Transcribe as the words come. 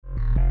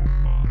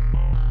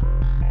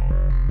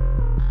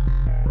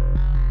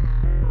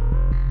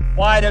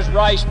Why does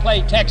Rice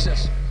play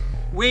Texas?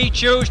 We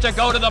choose to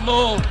go to the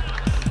moon.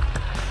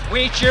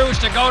 We choose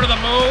to go to the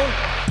moon.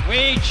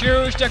 We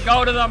choose to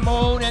go to the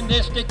moon in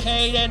this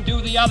decade and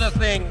do the other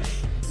things,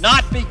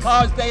 not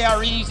because they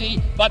are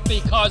easy, but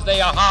because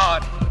they are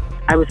hard.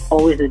 I was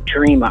always a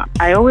dreamer.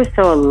 I always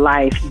saw a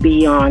life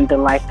beyond the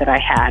life that I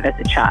had as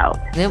a child.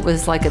 It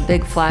was like a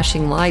big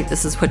flashing light.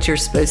 This is what you're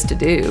supposed to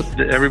do.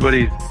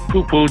 Everybody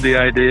poo-pooed the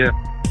idea.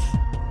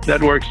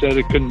 Network said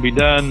it couldn't be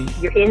done.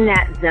 You're in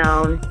that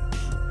zone,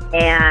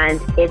 and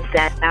it's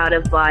that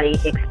out-of-body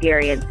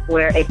experience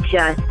where it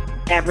just,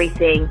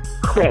 everything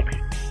clicks.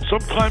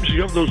 Sometimes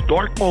you have those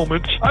dark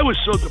moments. I was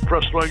so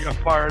depressed when I got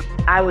fired.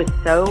 I was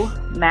so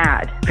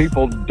mad.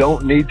 People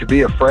don't need to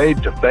be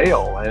afraid to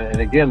fail. And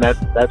again,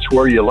 that's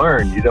where you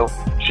learn. You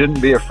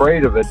shouldn't be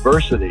afraid of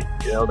adversity.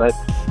 You know,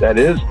 that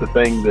is the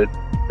thing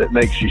that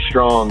makes you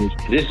strong.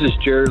 This is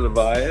Jerry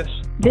Levias.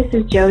 This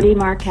is Jody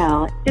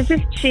Markel. This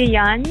is Chi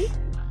Yun.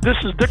 This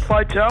is Dick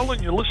Vitale,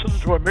 and you're listening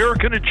to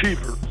American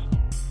Achievers.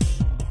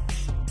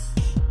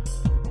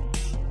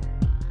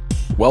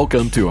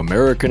 Welcome to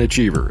American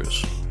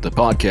Achievers, the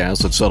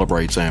podcast that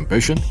celebrates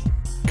ambition,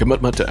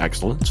 commitment to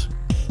excellence,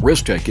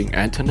 risk-taking,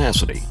 and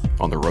tenacity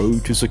on the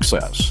road to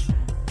success.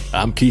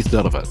 I'm Keith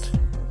Dunavant.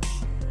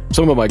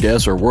 Some of my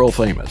guests are world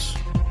famous.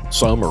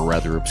 Some are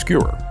rather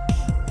obscure.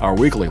 Our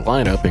weekly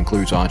lineup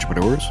includes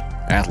entrepreneurs,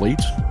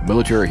 athletes,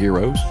 military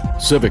heroes,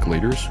 civic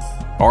leaders,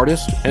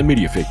 artists, and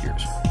media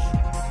figures.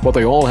 What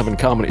they all have in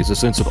common is a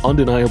sense of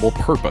undeniable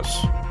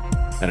purpose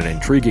and an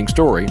intriguing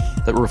story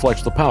that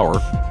reflects the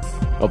power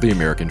of the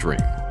American dream.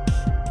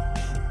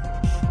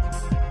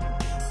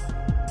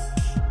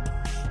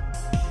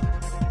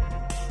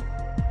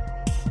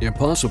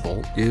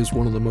 Impossible is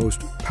one of the most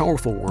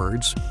powerful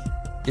words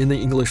in the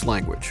English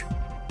language.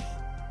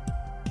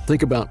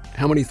 Think about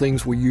how many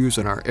things we use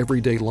in our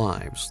everyday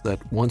lives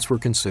that once were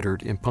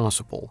considered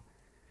impossible.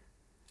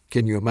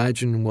 Can you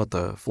imagine what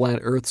the Flat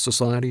Earth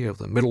Society of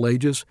the Middle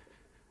Ages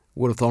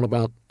would have thought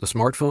about the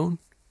smartphone?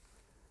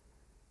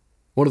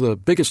 One of the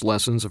biggest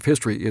lessons of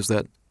history is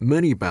that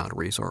many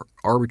boundaries are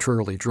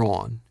arbitrarily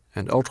drawn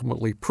and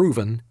ultimately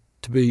proven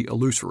to be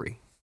illusory.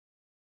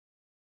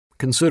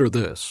 Consider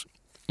this.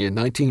 In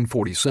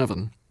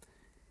 1947,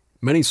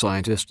 many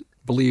scientists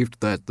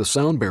believed that the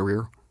sound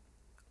barrier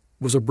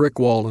was a brick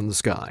wall in the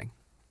sky.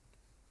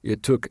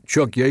 It took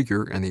Chuck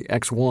Yeager and the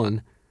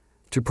X-1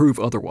 to prove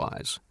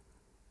otherwise,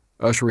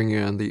 ushering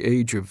in the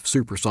age of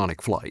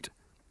supersonic flight.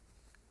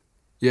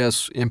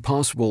 Yes,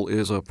 impossible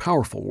is a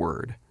powerful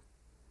word,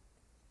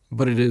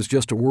 but it is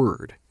just a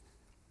word.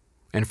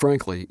 And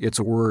frankly, it's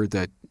a word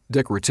that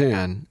Dick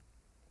Rutan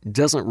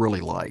doesn't really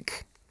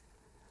like.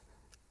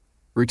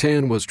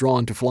 Rutan was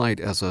drawn to flight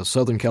as a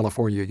Southern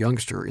California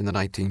youngster in the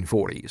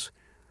 1940s.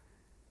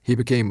 He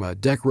became a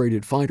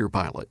decorated fighter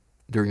pilot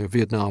during the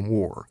Vietnam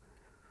War,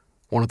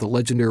 one of the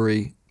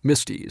legendary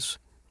Misties.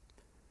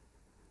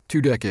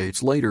 2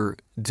 decades later,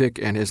 Dick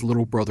and his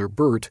little brother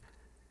Bert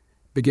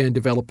began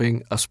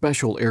developing a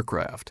special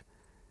aircraft,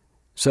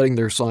 setting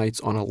their sights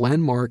on a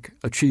landmark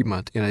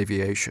achievement in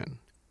aviation.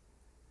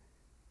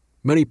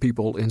 Many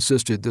people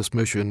insisted this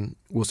mission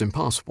was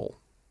impossible.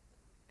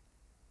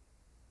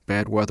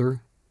 Bad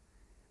weather,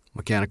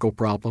 mechanical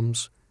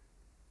problems,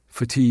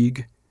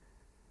 fatigue.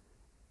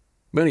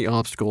 Many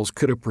obstacles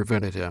could have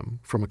prevented him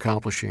from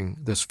accomplishing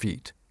this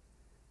feat.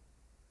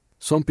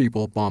 Some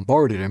people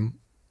bombarded him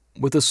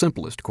with the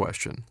simplest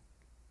question: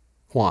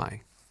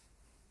 why?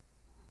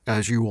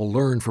 As you will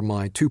learn from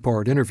my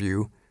 2-part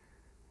interview,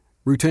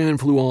 Rutan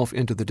flew off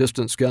into the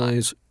distant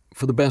skies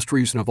for the best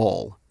reason of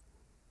all: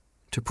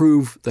 to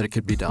prove that it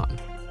could be done.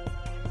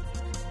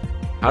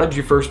 How did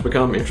you first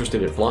become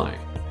interested in flying?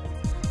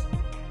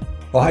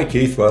 Well, hi,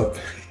 Keith. Well,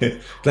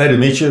 glad to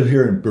meet you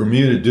here in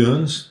Bermuda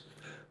Dunes.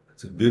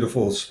 It's a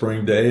beautiful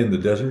spring day in the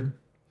desert.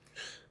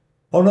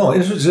 Oh, no,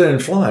 interested in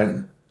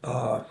flying.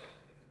 Well,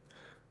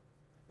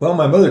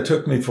 my mother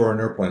took me for an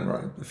airplane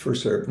ride. The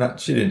first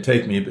she didn't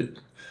take me, but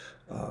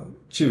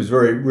we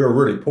were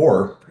really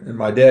poor, and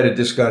my dad had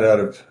just got out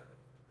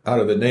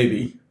of the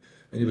Navy,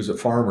 and he was a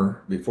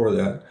farmer before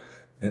that,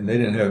 and we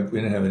didn't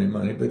have any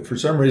money. But for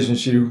some reason,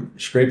 she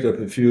scraped up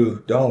a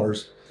few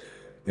dollars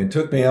and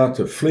took me out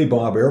to Flea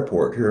Bob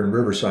Airport here in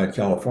Riverside,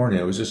 California.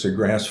 It was just a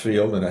grass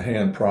field and a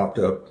hand propped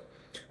up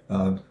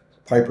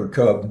Piper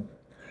Cub,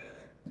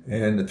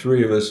 and the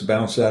 3 of us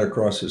bounced out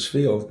across this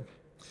field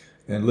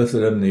and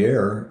lifted up in the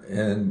air,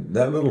 and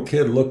that little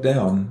kid looked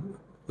down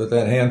with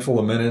that handful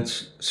of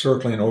minutes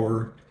circling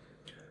over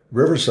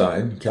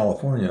Riverside,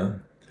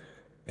 California,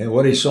 and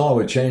what he saw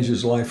would change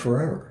his life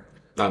forever.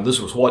 Now, this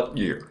was what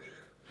year?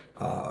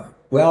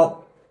 Well,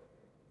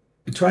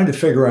 trying to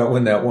figure out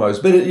when that was,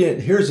 but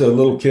here's a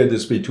little kid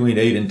that's between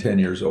 8 and 10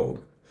 years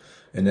old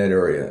in that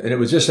area, and it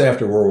was just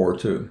after World War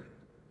II.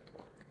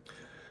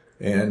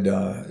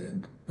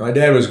 And my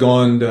dad was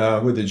going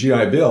with the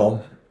GI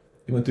Bill.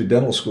 He went through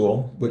dental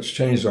school, which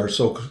changed our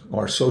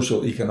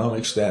social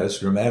economic status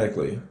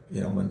dramatically,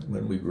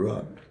 when we grew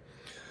up.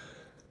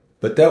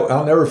 But that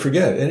I'll never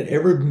forget. And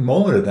every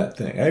moment of that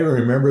thing, I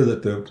remember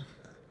that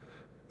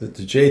that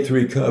the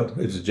J3 Cub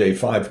is a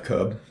J5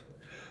 Cub.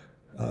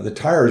 The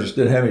tires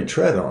didn't have any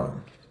tread on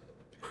them.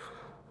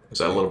 Is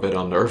that a little bit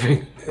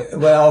unnerving?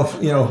 Well,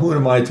 who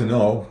am I to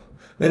know?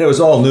 And it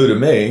was all new to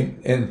me.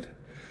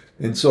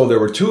 And so there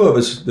were two of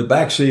us. The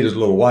back seat is a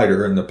little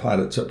wider and the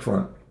pilot's up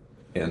front.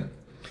 And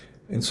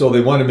so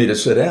they wanted me to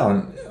sit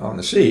down on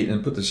the seat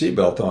and put the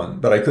seatbelt on,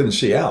 but I couldn't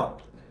see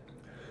out.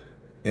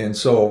 And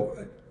so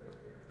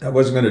I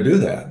wasn't going to do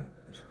that.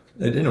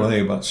 They didn't know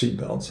anything about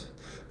seatbelts.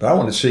 But I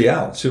wanted to see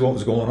out, see what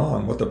was going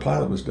on, what the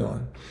pilot was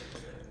doing.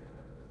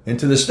 And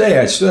to this day,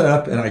 I stood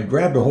up and I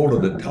grabbed a hold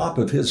of the top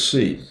of his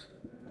seat.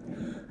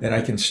 And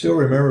I can still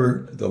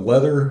remember the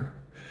leather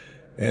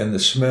and the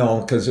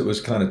smell, because it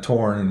was kind of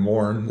torn and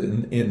worn.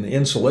 And the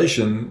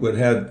insulation would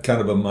have kind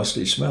of a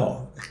musty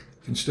smell.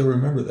 I can still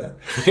remember that.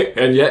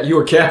 And yet you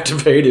were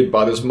captivated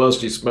by this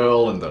musty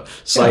smell and the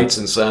sights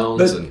and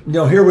sounds.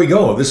 But, here we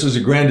go. This is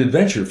a grand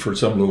adventure for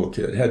some little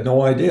kid. Had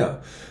no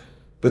idea.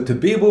 But to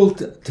be able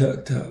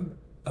to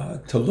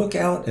look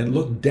out and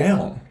look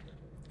down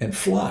and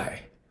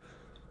fly,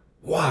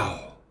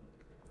 wow.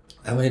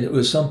 I mean, it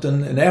was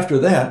something. And after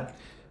that,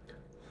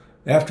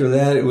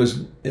 it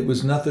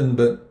was nothing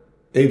but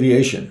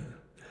aviation.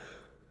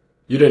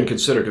 You didn't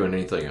consider doing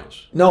anything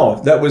else?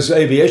 No, that was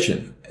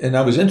aviation. And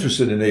I was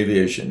interested in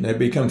aviation. I'd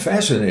become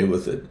fascinated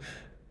with it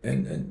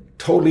and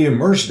totally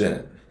immersed in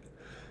it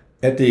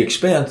at the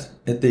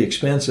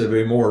expense of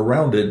a more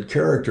rounded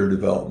character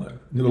development.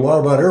 Knew a lot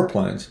about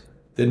airplanes.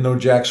 Didn't know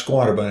jack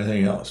squat about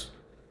anything else,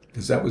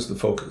 because that was the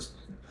focus.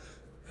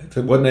 If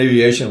it wasn't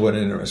aviation, I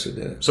wasn't interested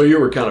in it. So you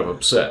were kind of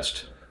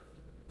obsessed?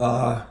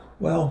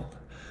 Well,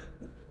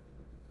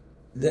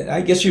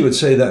 I guess you would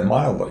say that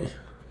mildly,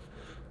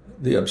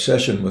 the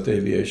obsession with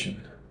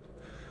aviation.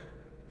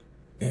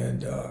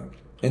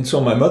 And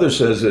so my mother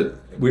says that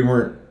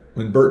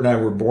when Bert and I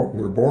were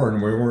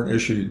born, we weren't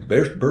issued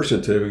birth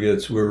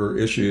certificates, we were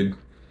issued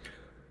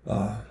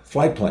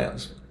flight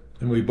plans.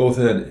 And we both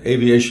had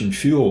aviation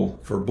fuel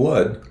for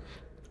blood.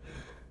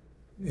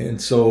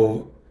 And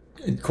so,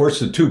 of course,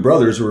 the two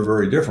brothers were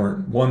very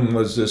different. One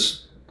was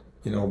this,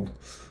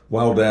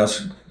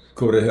 wild-ass,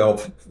 go-to-hell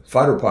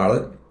fighter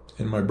pilot.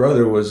 And my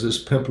brother was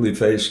this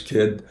pimply-faced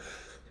kid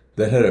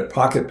that had a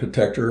pocket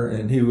protector,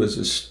 and he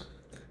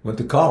went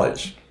to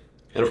college.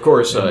 And of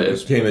course,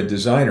 became a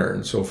designer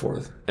and so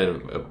forth.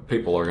 And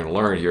people are going to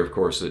learn here, of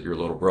course, that your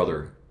little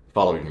brother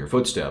followed in your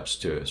footsteps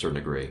to a certain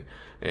degree.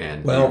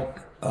 And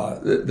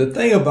the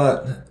thing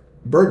about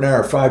Bert and I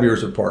are 5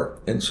 years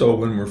apart, and so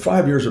when we're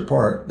 5 years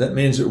apart, that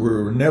means that we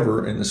were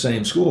never in the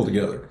same school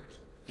together.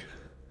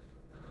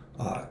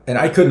 And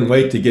I couldn't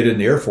wait to get in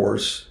the Air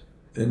Force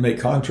and make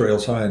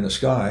contrails high in the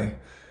sky.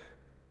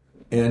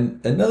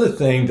 And another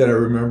thing that I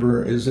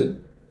remember is that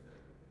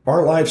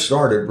our life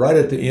started right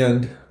at the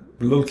end,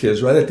 little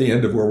kids, right at the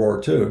end of World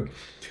War II.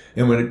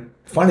 And when it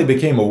finally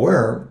became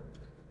aware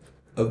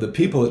of the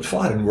people that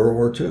fought in World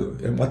War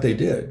II and what they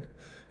did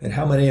and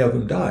how many of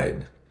them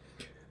died.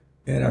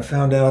 And I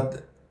found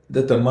out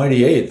that the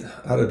Mighty Eighth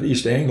out of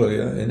East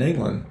Anglia in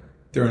England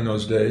during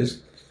those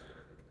days,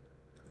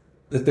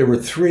 that there were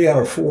 3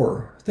 out of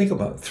 4. Think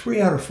about it,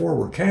 3 out of 4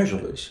 were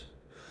casualties.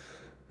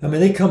 I mean,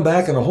 they come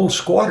back and a whole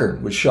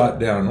squadron was shot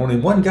down. Only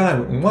one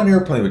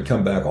airplane would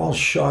come back, all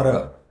shot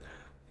up.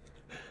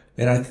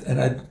 And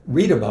I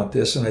read about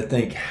this and I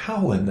think,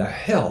 how in the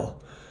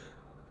hell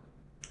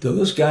do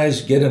those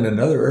guys get in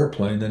another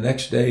airplane the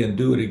next day and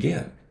do it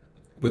again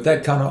with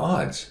that kind of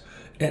odds?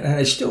 And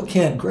I still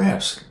can't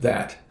grasp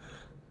that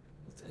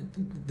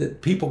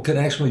people can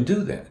actually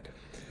do that.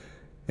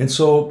 And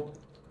so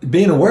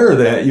being aware of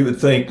that, you would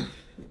think,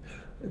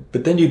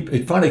 but then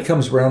it finally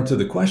comes around to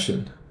the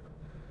question,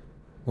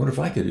 what if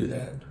I could do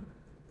that?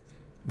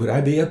 Would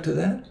I be up to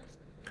that?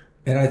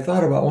 And I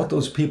thought about what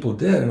those people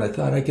did, and I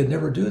thought I could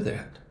never do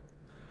that.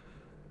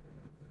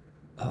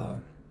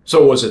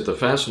 So was it the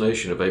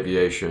fascination of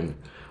aviation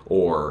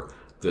or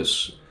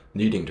this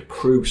needing to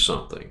prove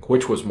something?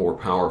 Which was more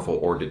powerful,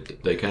 or did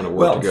they kind of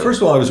work together? Well,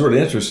 first of all, I was really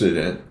interested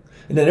in it.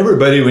 And then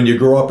everybody, when you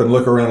grow up and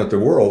look around at the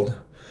world,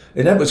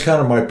 and that was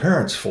kind of my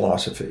parents'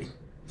 philosophy.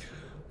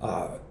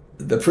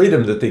 The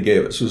freedom that they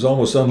gave us was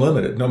almost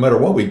unlimited, no matter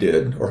what we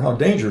did or how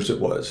dangerous it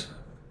was.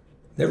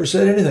 Never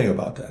said anything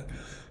about that.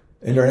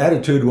 And their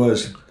attitude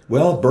was,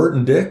 well, Bert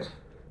and Dick,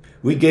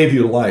 we gave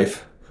you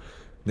life.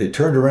 They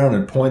turned around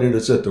and pointed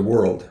us at the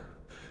world.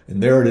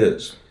 And there it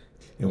is.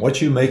 And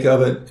what you make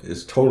of it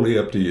is totally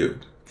up to you.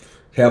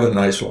 Have a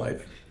nice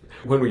life.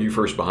 When were you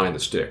first behind the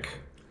stick?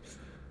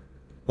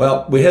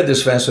 Well, we had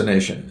this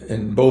fascination.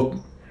 And both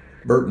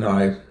Bert and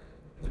I,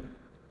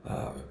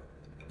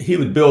 he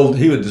would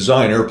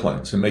design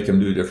airplanes and make them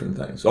do different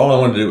things. All I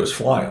wanted to do was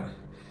fly them.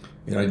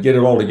 I'd get it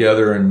all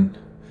together and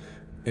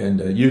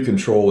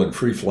U-control and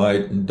free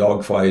flight and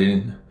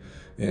dogfighting,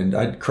 and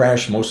I'd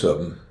crash most of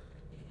them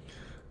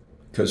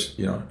because,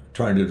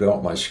 trying to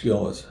develop my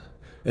skills.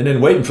 And then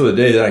waiting for the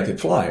day that I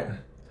could fly it.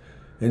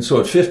 And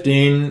so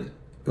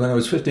when I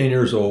was 15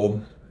 years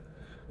old,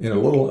 in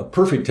a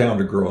perfect town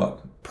to grow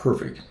up,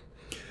 perfect.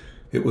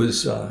 It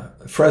was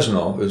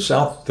Fresno. It was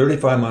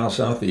 35 miles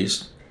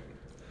southeast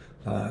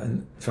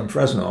from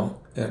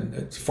Fresno, and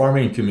it's a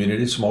farming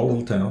community, small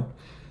little town,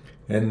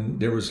 and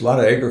there was a lot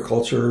of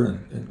agriculture.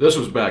 And this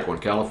was back when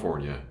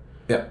California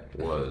yeah.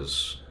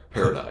 was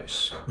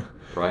paradise,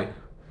 right?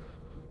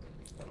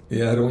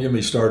 Yeah, don't get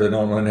me started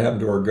on what happened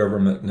to our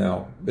government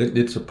now.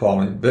 It's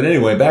appalling. But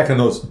anyway, back in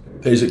those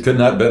days, it could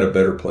not have been a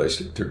better place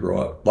to grow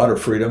up. A lot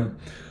of freedom.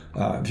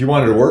 If you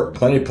wanted to work,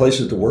 plenty of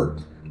places to work.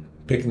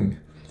 Picking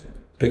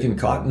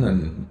cotton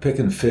and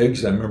picking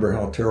figs. I remember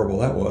how terrible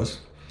that was.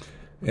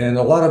 And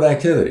a lot of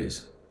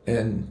activities.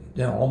 And,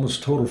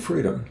 almost total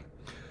freedom.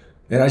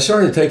 And I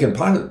started taking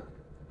pilot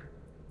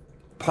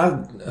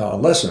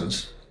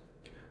lessons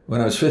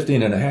when I was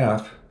 15 and a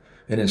half.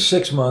 And in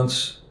 6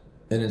 months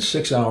and in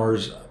 6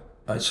 hours,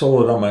 I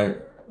sold it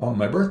on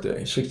my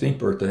birthday, 16th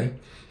birthday,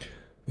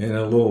 in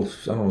a little,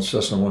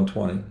 Cessna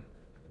 120,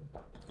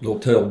 little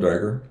tail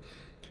dragger.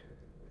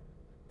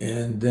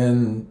 And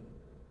then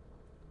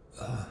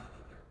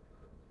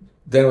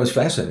it was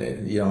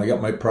fascinating. I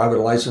got my private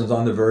license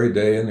on the very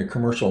day and the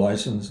commercial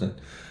license and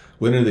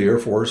went into the Air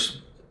Force.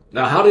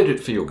 Now, how did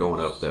it feel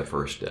going up that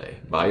first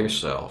day by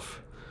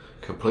yourself,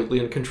 completely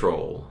in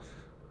control?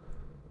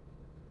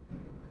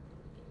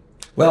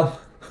 Well,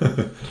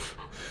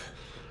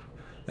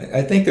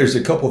 I think there's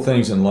a couple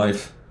things in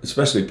life,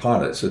 especially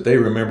pilots, that they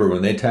remember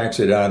when they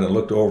taxied out and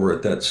looked over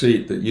at that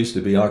seat that used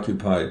to be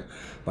occupied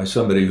by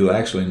somebody who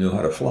actually knew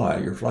how to fly,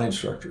 your flight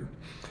instructor.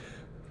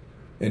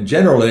 And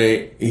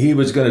generally, he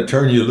was going to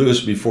turn you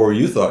loose before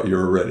you thought you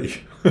were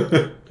ready.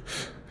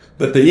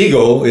 But the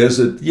ego is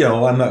that,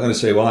 I'm not going to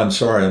say, well, I'm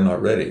sorry, I'm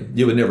not ready.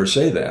 You would never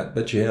say that,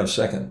 but you have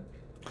second.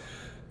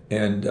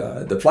 And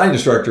the flight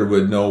instructor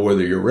would know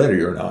whether you're ready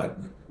or not,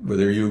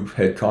 whether you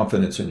had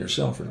confidence in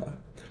yourself or not.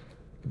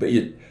 But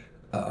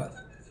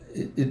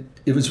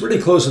it was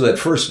really close to that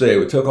first day.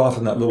 We took off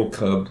in that little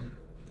Cub,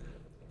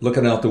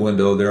 looking out the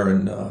window there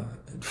in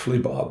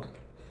Fleabog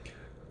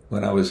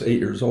when I was 8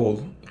 years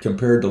old,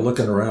 compared to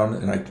looking around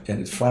and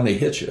it finally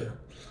hit you.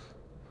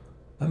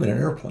 I'm in an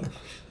airplane.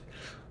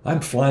 I'm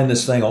flying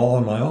this thing all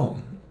on my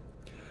own.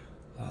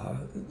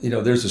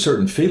 There's a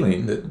certain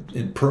feeling that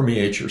it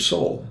permeates your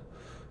soul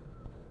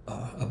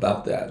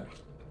about that.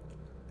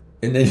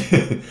 And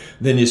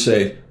then you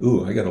say,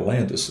 ooh, I got to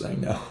land this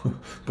thing now.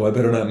 Boy, I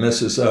better not mess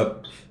this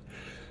up.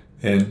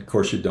 And of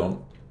course you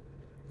don't.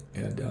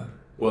 And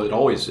well,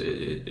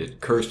 it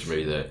occurs to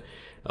me that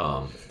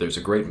there's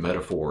a great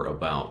metaphor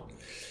about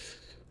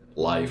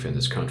life in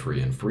this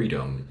country and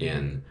freedom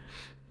in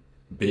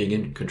being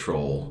in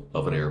control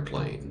of an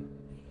airplane.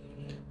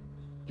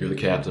 You're the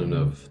captain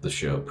of the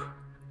ship.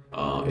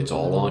 It's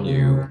all on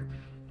you.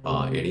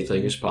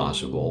 Anything is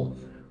possible.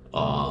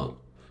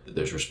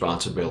 There's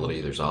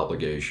responsibility, there's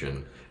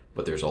obligation,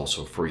 but there's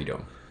also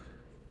freedom.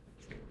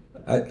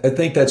 I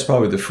think that's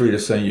probably the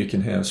freest thing you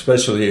can have,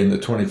 especially in the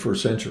 21st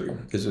century,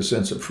 is a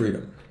sense of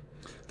freedom,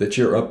 that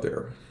you're up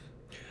there.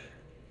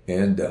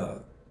 And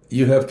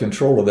you have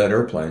control of that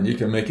airplane. You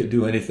can make it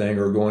do anything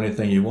or go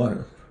anything you want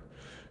to.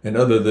 And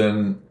other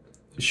than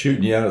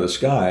shooting you out of the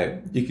sky,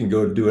 you can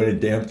go do any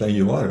damn thing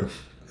you want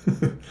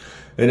to.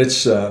 And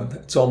it's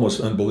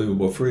almost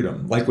unbelievable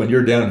freedom. Like when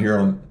you're down here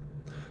on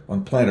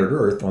planet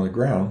Earth, on the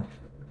ground,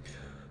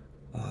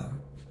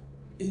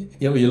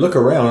 you look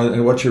around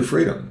and what's your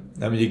freedom?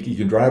 I mean, you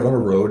can drive on a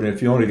road, and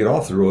if you want to get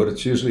off the road,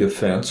 it's usually a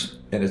fence,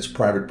 and it's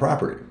private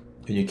property,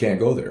 and you can't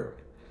go there.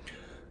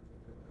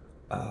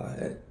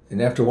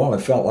 And after a while, I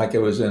felt like I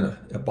was in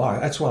a box.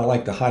 That's why I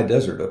like the high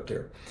desert up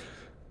there.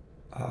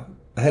 I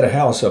had a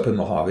house up in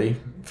Mojave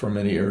for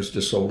many years,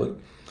 just sold it.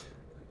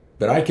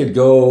 But I could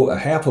go a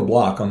half a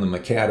block on the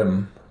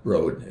Macadam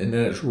Road, and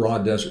then it's raw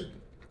desert.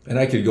 And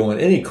I could go in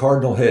any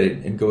cardinal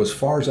heading and go as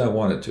far as I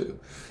wanted to.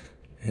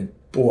 And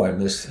boy, I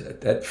miss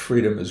that. That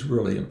freedom is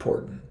really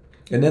important.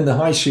 And then the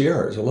high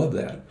Sierras, I love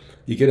that.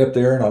 You get up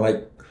there and I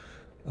like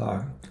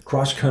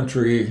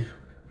cross-country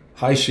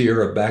high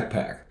Sierra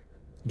backpack.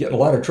 Getting a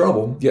lot of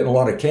trouble, getting a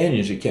lot of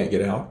canyons you can't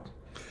get out.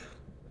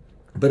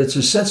 But it's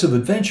a sense of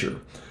adventure.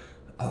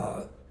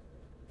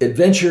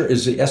 Adventure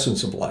is the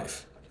essence of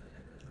life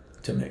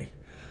to me.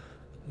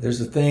 There's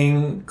a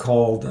thing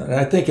called, and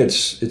I think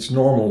it's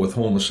normal with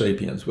Homo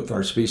sapiens, with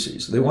our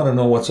species. They want to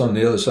know what's on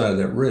the other side of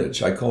that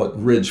ridge. I call it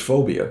ridge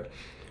phobia.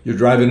 You're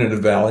driving in a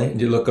valley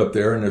and you look up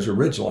there and there's a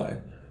ridge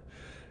line.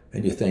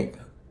 And you think,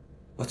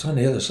 what's on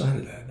the other side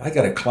of that? I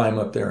got to climb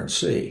up there and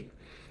see.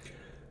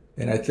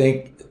 And I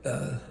think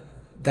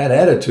that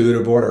attitude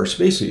of what our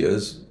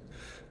species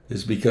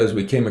is because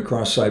we came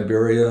across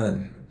Siberia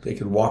and they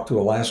could walk to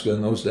Alaska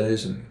in those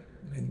days and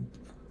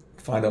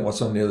find out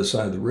what's on the other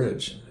side of the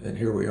ridge. And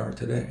here we are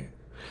today.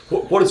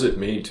 What does it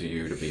mean to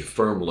you to be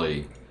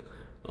firmly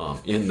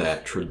in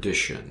that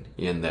tradition,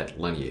 in that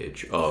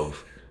lineage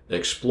of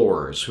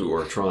explorers who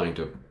are trying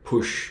to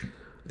push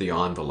the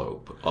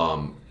envelope?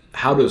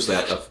 How does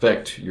that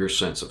affect your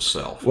sense of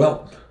self?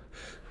 Well,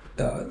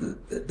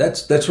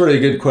 that's really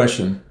a good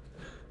question.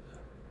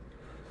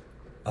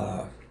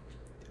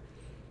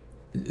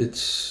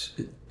 It's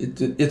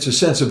a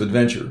sense of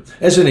adventure.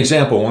 As an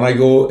example, when I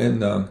go in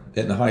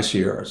the high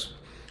Sierras,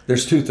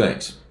 there's two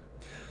things.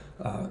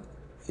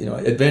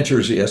 adventure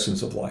is the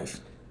essence of life.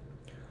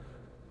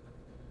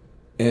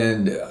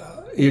 And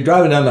you're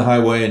driving down the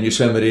highway in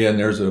Yosemite, and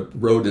there's a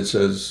road that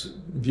says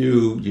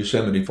view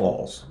Yosemite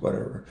Falls,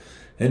 whatever.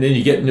 And then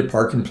you get in the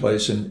parking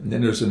place, and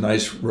then there's a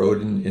nice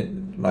road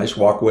and nice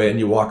walkway, and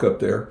you walk up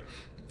there,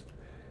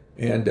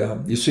 and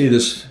you see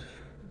this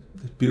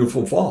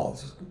beautiful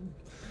falls.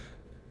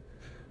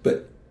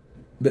 But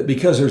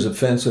because there's a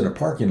fence and a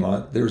parking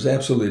lot, there's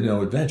absolutely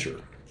no adventure.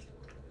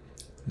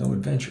 No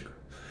adventure.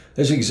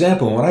 As an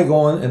example, when I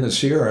go in the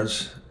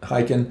Sierras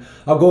hiking,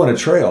 I'll go on a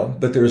trail,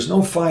 but there's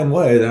no fine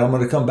way that I'm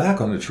going to come back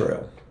on the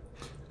trail.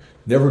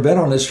 Never been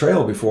on this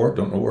trail before,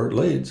 don't know where it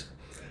leads.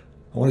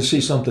 I want to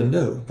see something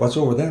new. What's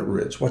over that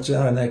ridge? What's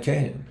down in that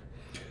canyon?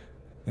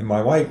 And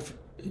my wife,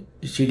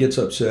 she gets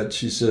upset.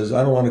 She says,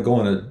 I don't want to go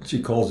on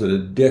she calls it a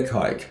dick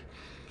hike,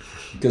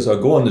 because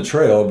I'll go on the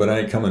trail, but I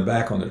ain't coming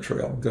back on the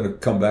trail. I'm going to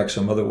come back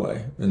some other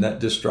way. And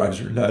that just drives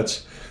her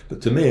nuts.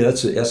 But to me,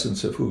 that's the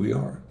essence of who we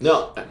are.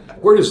 Now,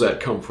 where does that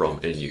come from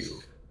in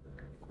you?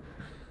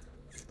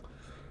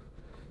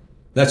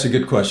 That's a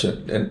good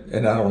question,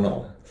 and I don't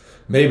know.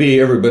 Maybe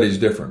everybody's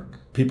different.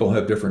 People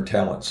have different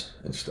talents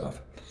and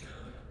stuff.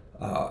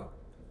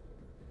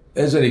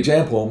 As an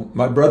example,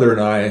 my brother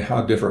and I,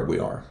 how different we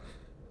are.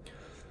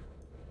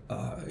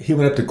 He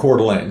went up to Coeur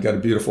d'Alene, got a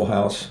beautiful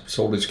house,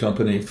 sold his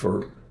company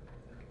for,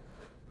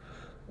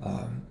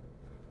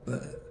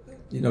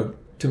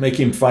 to make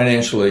him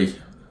financially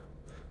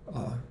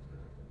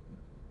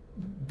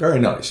very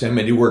nice. I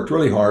mean, he worked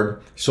really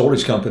hard, sold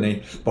his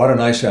company, bought a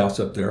nice house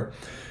up there.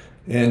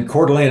 And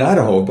Coeur d'Alene,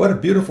 Idaho, what a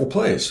beautiful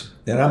place.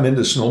 And I'm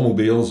into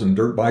snowmobiles and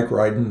dirt bike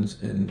riding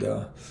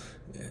and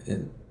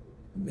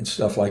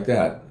stuff like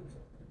that.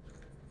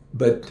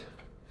 But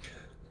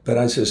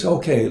I says,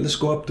 okay, let's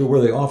go up to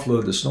where they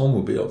offload the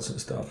snowmobiles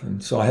and stuff.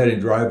 And so I had him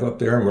drive up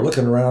there, and we're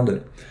looking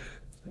around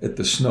at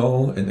the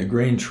snow and the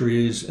green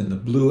trees and the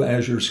blue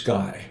azure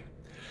sky.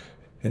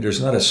 And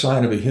there's not a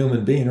sign of a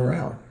human being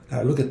around.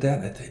 I look at that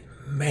and I think,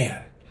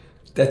 man,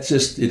 that's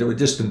just, it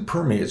just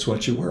permeates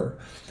what you were.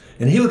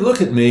 And he would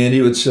look at me and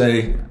he would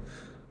say,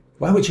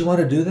 why would you want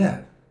to do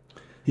that?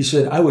 He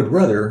said, I would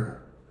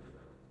rather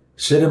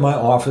sit in my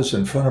office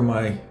in front of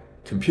my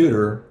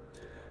computer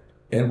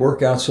and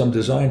work out some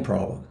design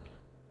problem.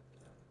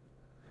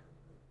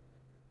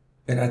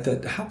 And I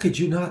thought, how could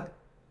you not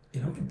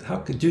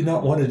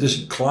want to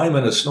just climb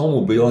in a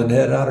snowmobile and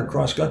head out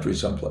across country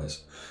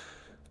someplace?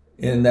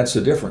 And that's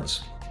the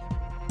difference.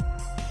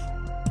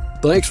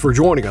 Thanks for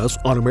joining us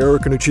on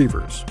American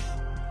Achievers.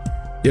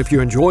 If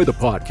you enjoy the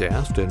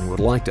podcast and would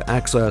like to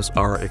access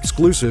our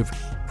exclusive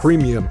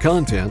premium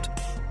content,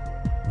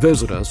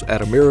 visit us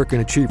at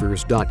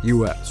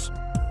americanachievers.us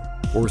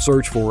or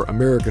search for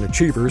American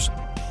Achievers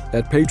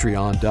at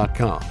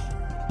patreon.com.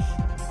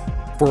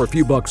 For a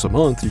few bucks a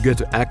month, you get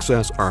to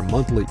access our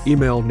monthly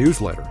email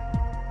newsletter,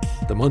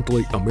 the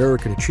monthly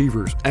American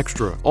Achievers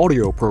Extra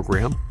audio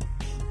program,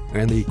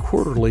 and the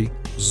quarterly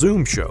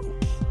Zoom show,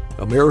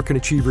 American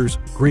Achievers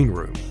Green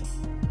Room,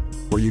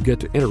 where you get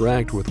to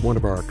interact with one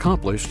of our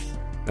accomplished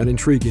and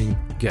intriguing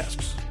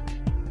guests.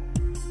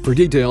 For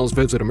details,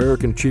 visit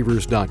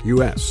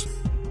americanachievers.us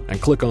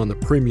and click on the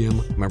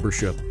Premium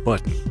Membership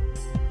button.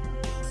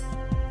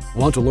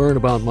 Want to learn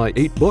about my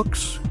 8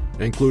 books,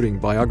 including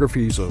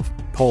biographies of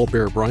Paul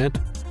Bear Bryant,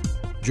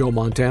 Joe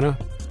Montana,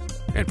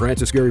 and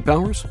Francis Gary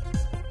Powers?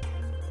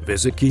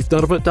 Visit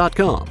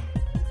keithdonovan.com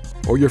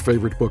or your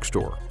favorite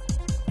bookstore.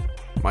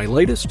 My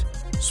latest,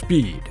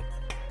 Speed,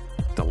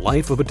 The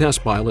Life of a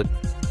Test Pilot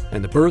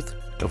and the Birth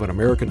of an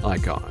American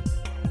Icon.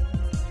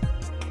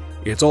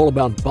 It's all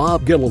about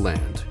Bob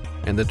Gilliland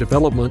and the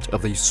development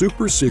of the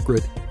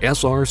super-secret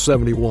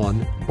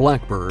SR-71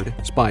 Blackbird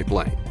spy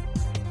plane.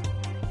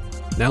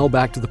 Now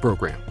back to the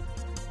program.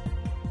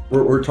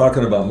 We're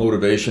talking about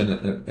motivation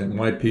and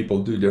why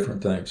people do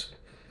different things.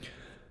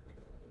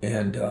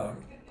 And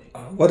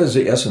what is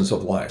the essence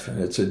of life?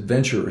 And it's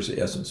adventure is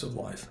the essence of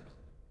life.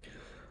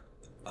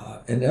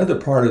 And the other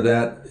part of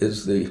that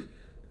is the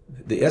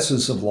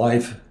essence of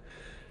life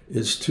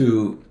is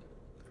to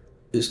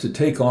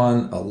take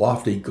on a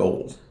lofty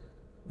goal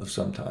of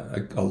some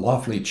kind, a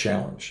lofty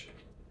challenge.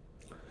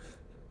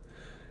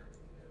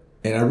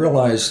 And I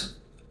realize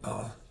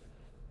a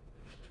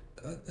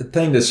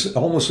thing that's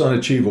almost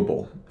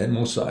unachievable in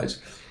most sides.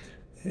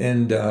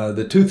 And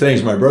the 2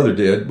 things my brother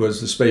did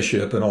was the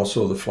spaceship and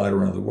also the flight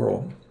around the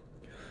world.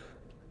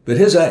 But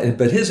his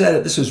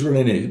this is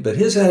really neat. But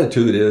his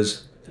attitude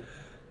is,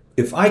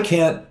 if I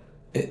can't,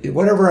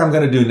 whatever I'm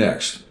going to do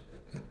next,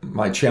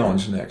 my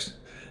challenge next,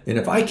 and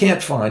if I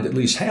can't find at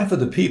least half of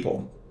the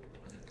people,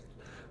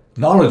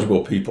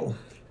 knowledgeable people,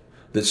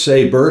 that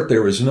say, Bert,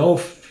 there is no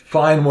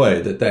fine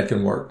way that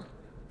can work.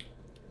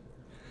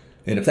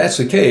 And if that's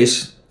the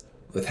case,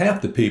 with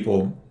half the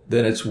people,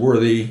 then it's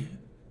worthy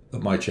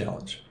of my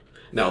challenge.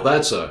 Now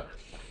that's a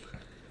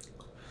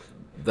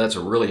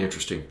really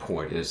interesting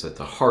point, is at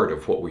the heart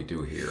of what we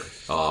do here.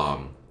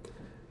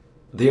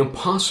 The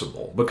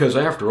impossible, because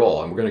after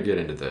all, and we're going to get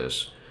into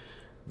this,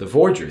 the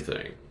Voyager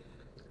thing,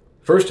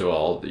 First of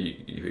all,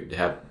 you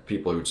have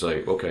people who'd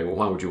say, okay, well,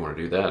 why would you want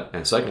to do that?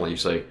 And secondly, you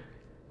say,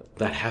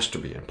 that has to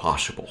be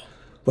impossible.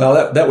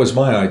 Well, that was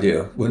my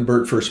idea when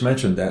Bert first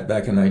mentioned that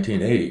back in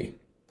 1980.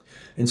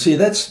 And see,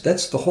 that's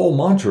the whole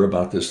mantra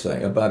about this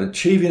thing, about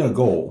achieving a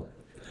goal.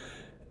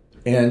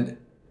 And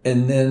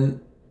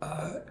then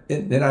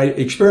I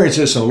experienced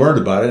this and learned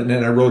about it, and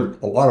then I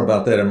wrote a lot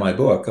about that in my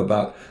book,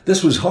 about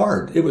this was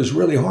hard. It was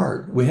really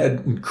hard. We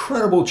had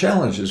incredible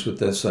challenges with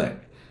this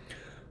thing.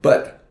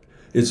 But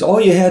it's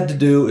all you had to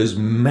do is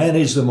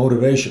manage the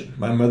motivation.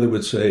 My mother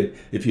would say,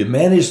 if you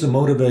manage the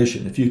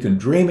motivation, if you can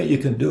dream it, you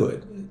can do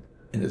it.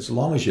 And as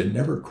long as you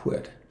never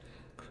quit.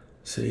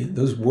 See,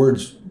 those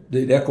words,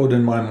 they'd echoed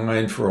in my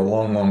mind for a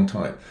long, long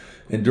time.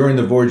 And during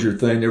the Voyager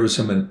thing, there were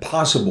some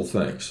impossible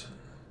things.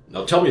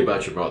 Now tell me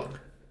about your mother.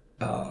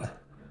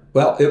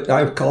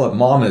 I call it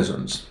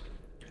momisms.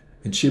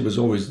 And she was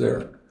always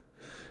there.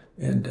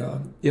 And,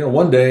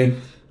 one day,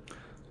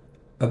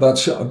 about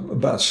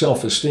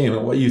self-esteem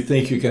and what you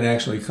think you can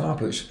actually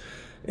accomplish.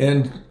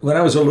 And when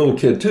I was a little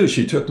kid, too,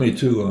 she took me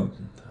to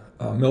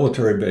a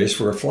military base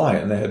for a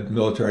fly-in. They had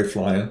military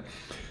fly-in.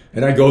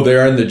 And I go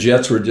there, and the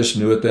jets were just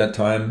new at that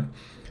time.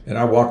 And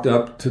I walked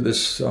up to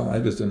this,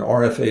 it was an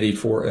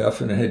RF-84F,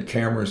 and it had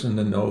cameras in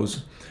the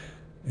nose.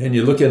 And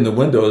you look in the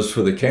windows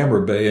for the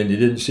camera bay, and you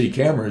didn't see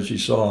cameras. You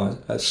saw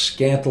a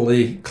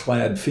scantily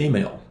clad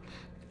female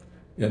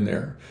in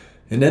there.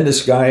 And then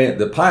this guy,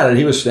 the pilot,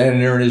 he was standing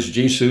there in his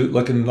G-suit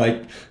looking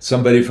like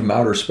somebody from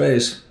outer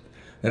space.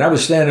 And I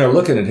was standing there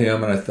looking at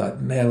him, and I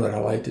thought, man, would I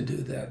like to do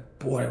that.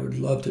 Boy, I would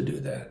love to do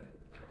that.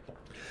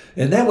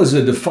 And that was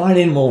a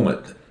defining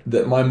moment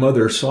that my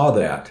mother saw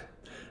that.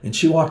 And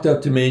she walked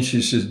up to me and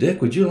she says,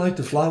 Dick, would you like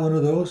to fly one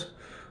of those?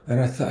 And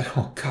I thought,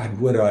 oh, God,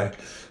 would I?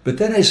 But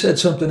then I said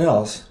something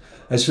else.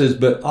 I says,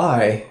 but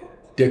I,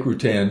 Dick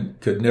Rutan,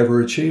 could never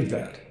achieve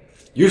that.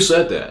 You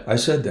said that? I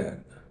said that.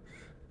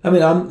 I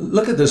mean,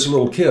 look at this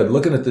little kid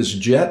looking at this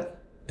jet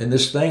and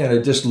this thing, and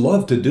I just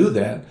loved to do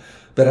that,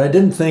 but I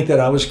didn't think that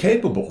I was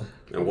capable.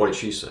 And what did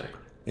she say?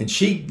 And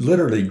she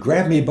literally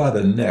grabbed me by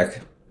the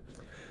neck,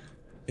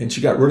 and she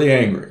got really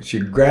angry. She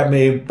grabbed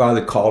me by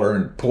the collar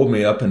and pulled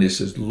me up, and he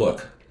says,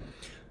 look,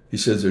 he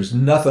says, there's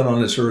nothing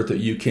on this earth that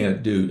you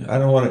can't do. I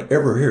don't want to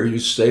ever hear you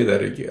say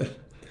that again.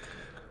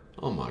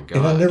 Oh, my God.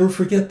 And I'll never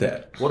forget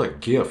that. What a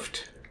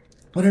gift.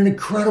 What an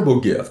incredible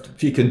gift.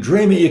 If you can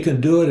dream it, you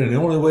can do it, and the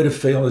only way to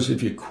fail is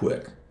if you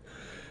quit.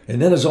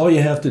 And then it's all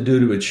you have to do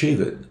to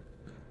achieve it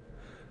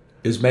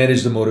is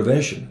manage the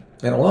motivation.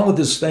 And along with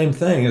this same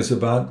thing is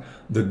about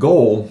the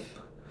goal,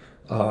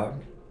 to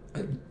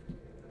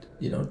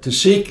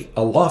seek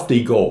a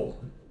lofty goal.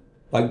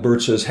 Like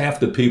Bert says, half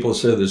the people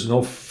say there's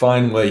no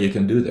fine way you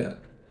can do that.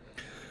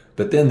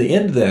 But then the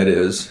end of that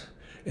is,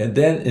 and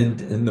then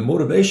in the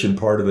motivation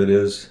part of it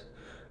is,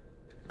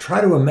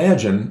 try to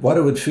imagine what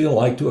it would feel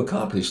like to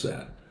accomplish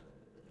that.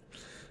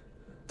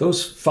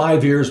 Those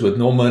 5 years with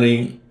no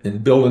money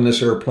and building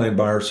this airplane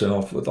by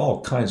herself with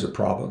all kinds of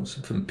problems,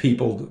 from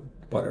people to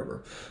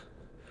whatever.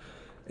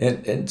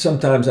 And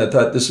sometimes I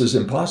thought, this is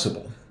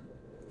impossible.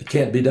 It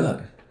can't be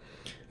done.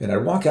 And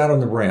I'd walk out on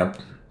the ramp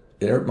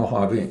there at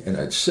Mojave, and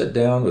I'd sit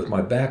down with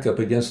my back up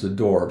against the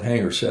door of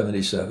Hangar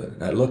 77,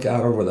 and I'd look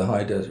out over the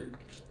high desert.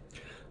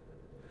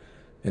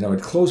 And I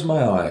would close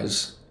my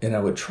eyes, and I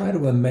would try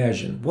to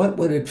imagine what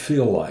would it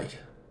feel like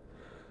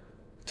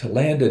to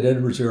land at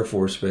Edwards Air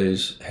Force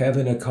Base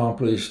having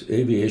accomplished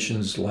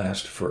aviation's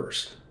last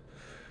first.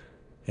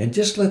 And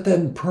just let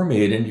that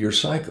permeate into your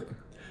psyche.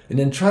 And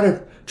then try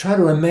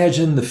to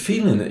imagine the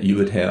feeling that you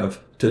would have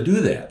to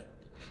do that.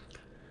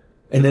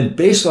 And then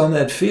based on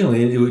that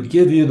feeling, it would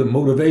give you the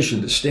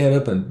motivation to stand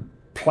up and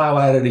plow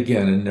at it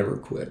again and never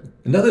quit.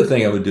 Another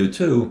thing I would do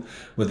too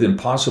with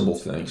impossible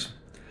things,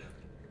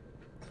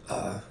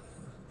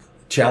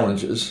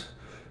 challenges,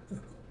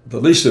 the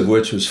least of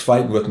which was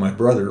fighting with my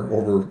brother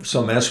over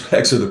some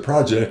aspects of the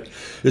project,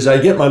 is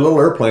I get my little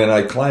airplane,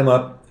 I climb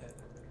up,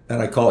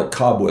 and I call it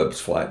cobwebs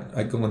flight.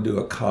 I go and do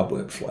a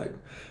cobweb flight.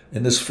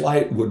 And this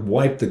flight would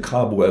wipe the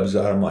cobwebs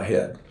out of my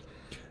head.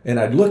 And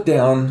I'd look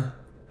down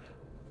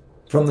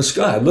from the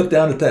sky, I'd look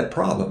down at that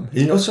problem.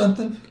 You know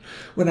something?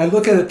 When I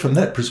look at it from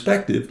that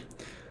perspective,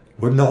 it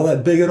wasn't all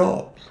that big at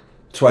all.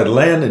 So I'd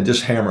land and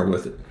just hammer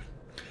with it.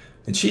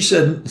 And she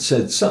said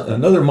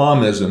another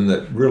momism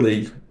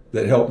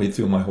that helped me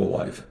through my whole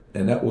life.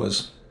 And that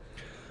was,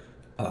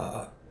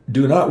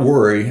 do not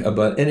worry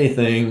about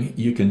anything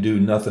you can do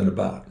nothing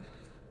about.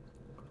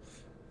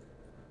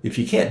 If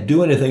you can't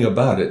do anything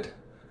about it,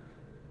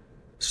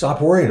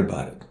 stop worrying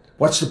about it.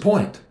 What's the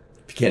point?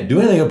 If you can't do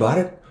anything about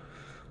it,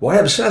 why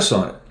obsess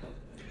on it?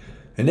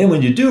 And then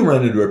when you do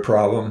run into a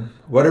problem,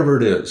 whatever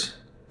it is,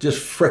 just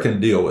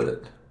frickin' deal with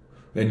it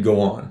and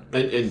go on.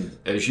 And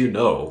as you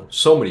know,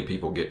 so many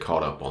people get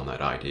caught up on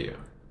that idea.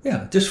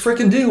 Yeah, just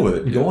frickin' deal with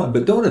it and go on.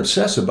 But don't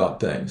obsess about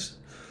things.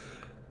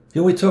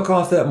 We took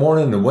off that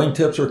morning, the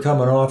wingtips were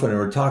coming off, and they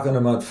were talking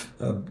about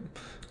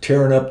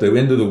tearing up the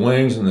end of the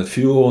wings and the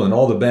fuel and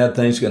all the bad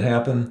things could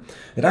happen.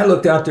 And I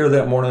looked out there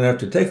that morning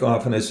after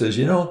takeoff, and I says,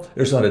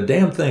 there's not a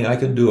damn thing I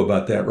can do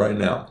about that right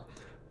now.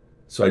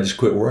 So I just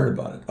quit worrying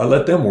about it. I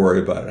let them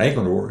worry about it. I ain't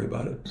going to worry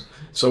about it.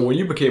 So when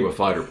you became a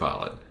fighter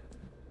pilot,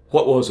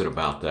 what was it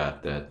about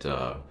that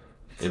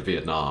in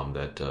Vietnam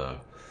that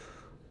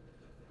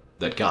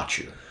got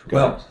you?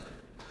 Well,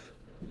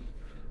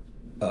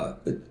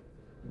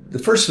 the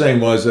first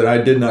thing was that I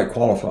did not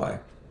qualify.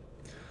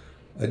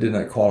 I did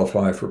not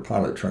qualify for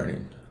pilot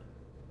training.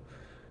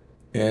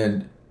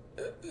 And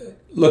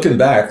looking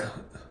back,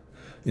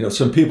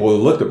 some people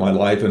looked at my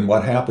life and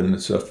what happened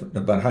and stuff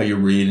about how you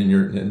read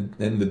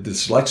and the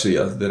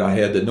dyslexia that I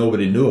had that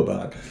nobody knew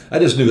about. I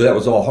just knew that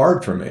was all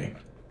hard for me.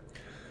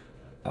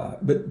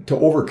 But to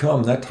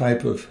overcome that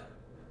type of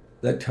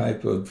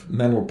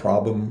mental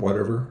problem,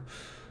 whatever,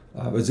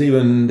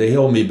 they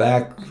held me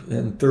back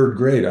in third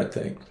grade, I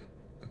think,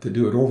 to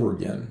do it over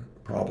again.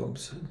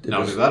 Problems. Did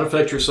that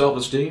affect your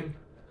self-esteem?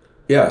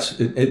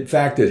 Yes. In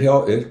fact,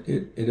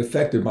 it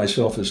affected my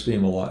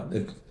self-esteem a lot.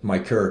 My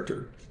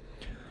character.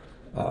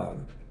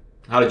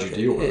 How did you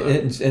deal with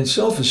that? And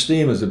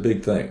self-esteem is a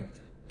big thing.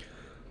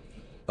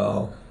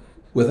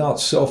 Without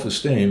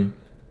self-esteem,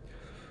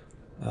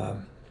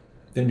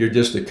 then you're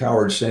just a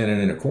coward standing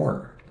in a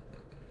corner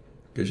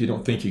because you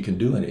don't think you can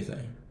do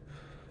anything.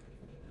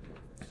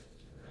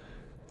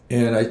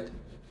 And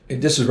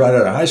this is right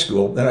out of high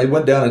school. Then I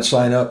went down and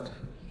signed up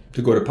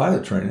to go to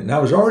pilot training. And I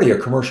was already a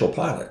commercial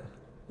pilot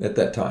at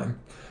that time.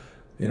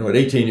 At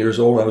 18 years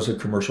old, I was a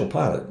commercial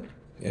pilot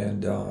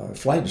and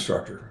flight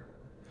instructor.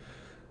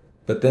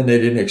 But then they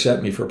didn't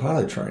accept me for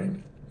pilot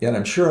training. And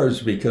I'm sure it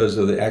was because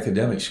of the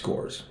academic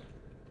scores.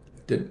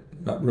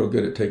 Not real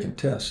good at taking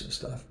tests and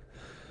stuff.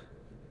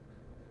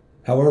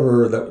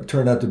 However, that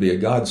turned out to be a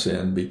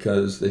godsend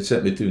because they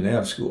sent me through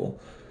nav school.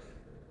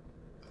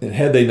 And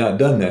had they not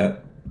done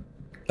that,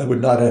 I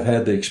would not have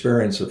had the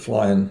experience of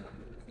flying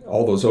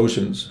all those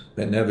oceans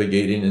and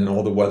navigating in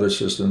all the weather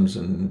systems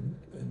and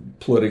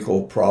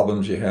political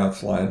problems you have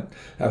flying.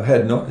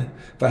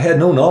 If I had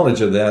no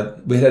knowledge of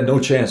that, we had no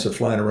chance of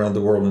flying around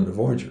the world in the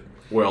Voyager.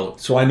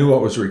 So I knew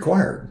what was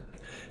required.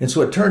 And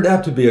so it turned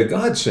out to be a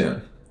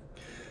godsend.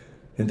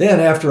 And then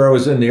after I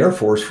was in the Air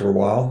Force for a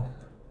while,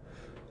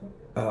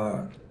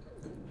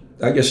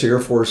 I guess the Air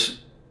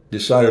Force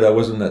decided I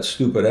wasn't that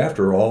stupid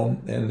after all,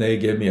 and they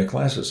gave me a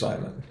class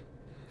assignment.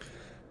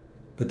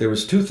 But there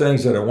was two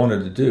things that I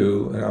wanted to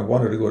do, and I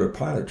wanted to go to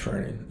pilot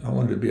training. I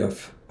wanted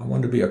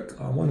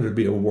to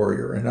be a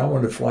warrior, and I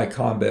wanted to fly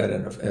combat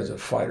as a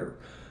fighter.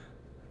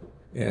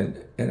 And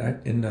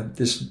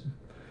this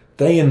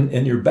thing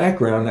in your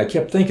background, I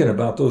kept thinking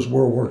about those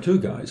World War II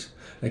guys.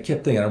 I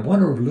kept thinking, I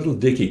wonder if little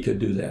Dickie could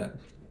do that.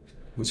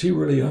 Was he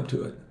really up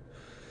to it?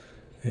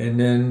 And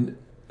then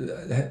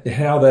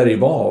how that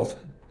evolved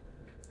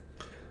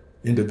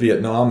into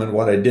Vietnam and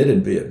what I did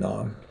in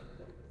Vietnam.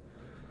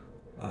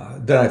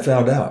 Then I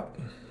found out,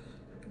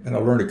 and I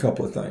learned a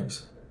couple of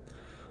things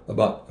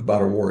about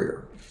a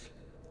warrior.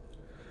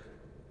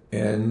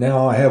 And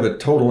now I have a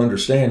total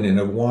understanding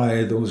of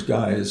why those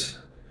guys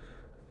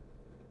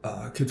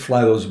could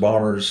fly those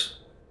bombers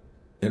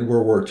in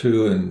World War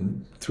II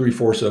and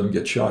 3/4 of them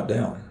get shot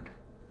down.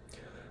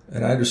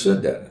 And I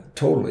understood that,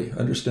 totally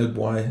understood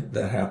why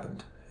that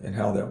happened and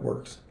how that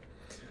works.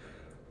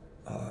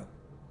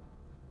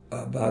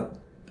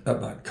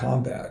 About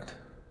combat.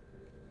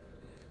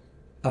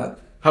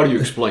 How do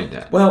you explain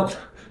that? Well,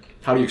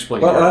 how do you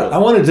explain that? Well, I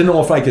wanted to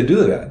know if I could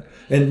do that.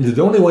 And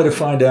the only way to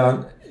find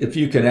out if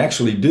you can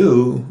actually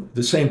do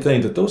the same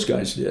thing that those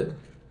guys did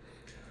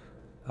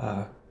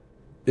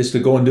is to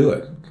go and do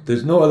it.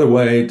 There's no other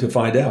way to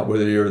find out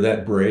whether you're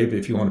that brave,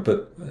 if you want to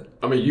put...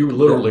 I mean, you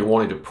literally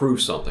wanted to prove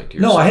something to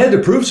yourself. No, I had to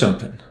prove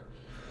something.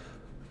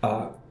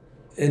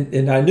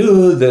 And I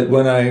knew that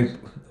when I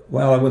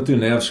went through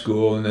nav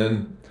school, and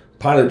then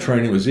pilot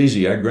training was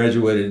easy. I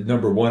graduated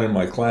 #1 in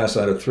my class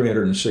out of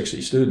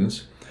 360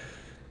 students.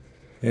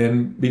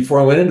 And before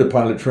I went into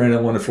pilot training,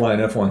 I wanted to fly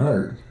an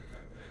F-100.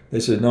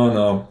 They said,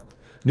 no,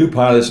 new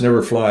pilots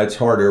never fly. It's a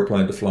hard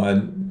airplane to fly.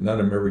 None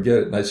of them ever get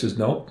it. And I said,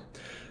 no.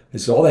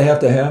 It's all they have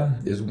to have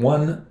is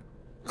one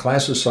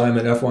class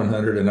assignment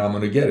F-100, and I'm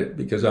going to get it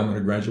because I'm going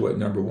to graduate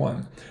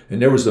 #1.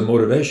 And there was the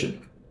motivation.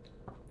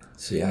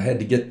 See, I had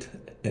to get...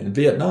 In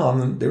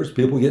Vietnam, there was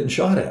people getting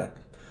shot at.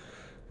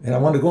 And I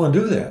wanted to go and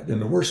do that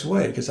in the worst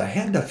way because I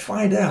had to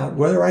find out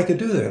whether I could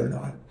do that or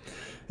not.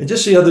 And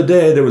just the other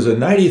day, there was a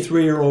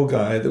 93-year-old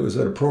guy that was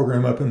at a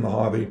program up in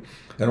Mojave,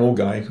 an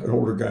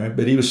older guy,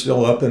 but he was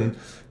still up and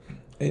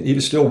he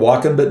was still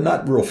walking, but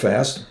not real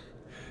fast.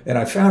 And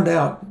I found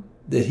out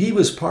that he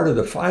was part of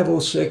the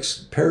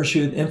 506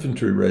 Parachute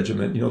Infantry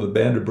Regiment, the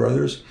Band of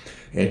Brothers.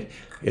 And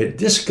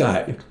this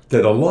guy,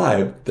 that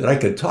I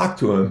could talk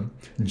to him,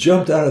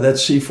 jumped out of that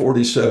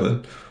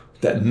C-47,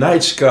 that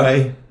night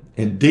sky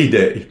in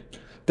D-Day,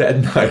 that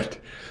night.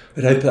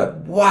 And I thought,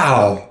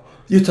 wow,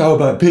 you talk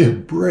about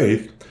being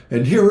brave.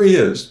 And here he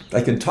is.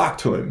 I can talk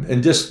to him.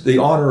 And just the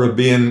honor of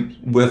being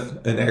with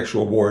an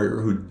actual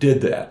warrior who did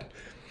that.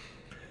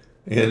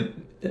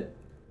 And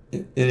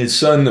his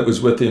son that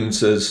was with him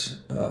says,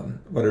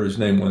 whatever his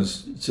name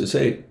was, says,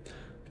 hey,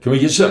 can we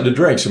get something to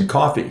drink, some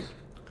coffee?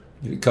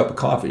 Get a cup of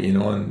coffee,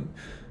 and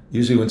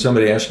usually when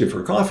somebody asked you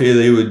for coffee,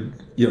 they would,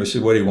 say,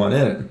 what do you want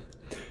in it?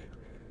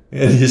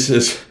 And he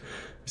says,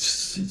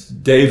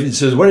 Dave, he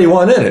says, what do you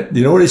want in it?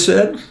 You know what he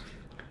said?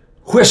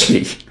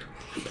 Whiskey.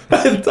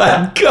 I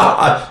thought,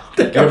 God.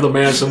 Give the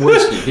man some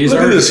whiskey. He's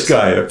Look at this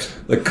guy.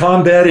 The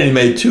combat, and he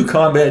made 2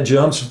 combat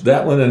jumps,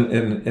 that one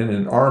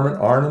in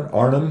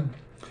Arnhem.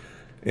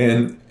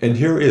 And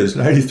here he is,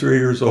 93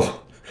 years old,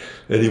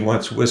 and he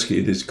wants whiskey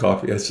in his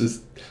coffee. I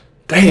says,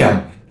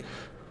 damn.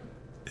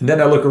 And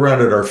then I look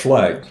around at our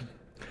flag,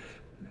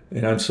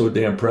 and I'm so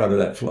damn proud of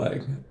that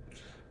flag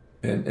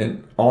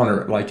and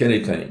honor it like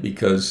anything,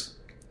 because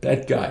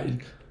that guy,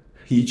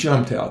 he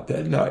jumped out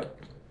that night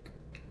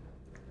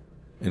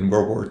in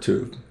World War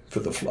II for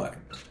the flag.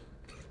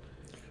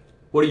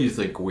 What do you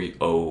think we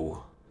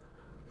owe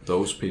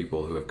those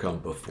people who have come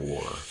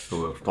before,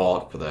 who have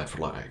fought for that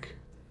flag?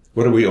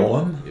 What do we owe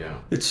them? Yeah.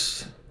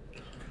 It's,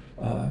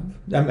 how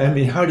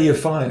do you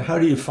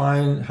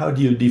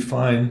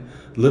define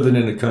living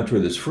in a country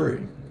that's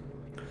free?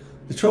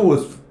 The trouble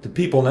with the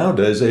people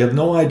nowadays, they have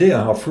no idea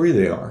how free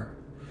they are.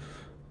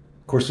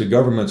 Of course, the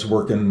government's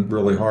working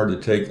really hard to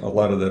take a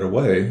lot of that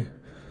away.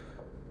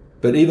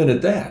 But even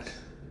at that,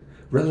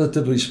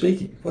 relatively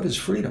speaking, what is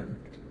freedom?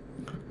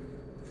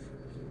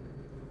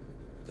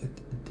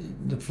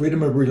 The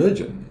freedom of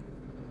religion,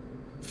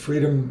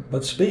 freedom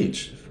of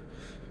speech,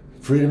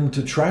 freedom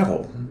to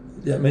travel.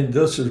 I mean,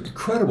 those are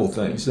incredible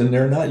things, and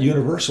they're not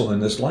universal in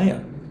this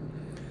land.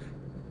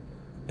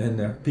 And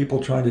there are people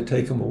trying to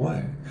take them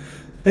away.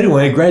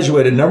 Anyway, I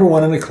graduated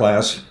 #1 in the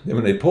class, and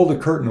when they pulled the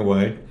curtain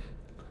away,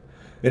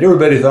 and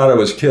everybody thought I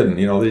was kidding.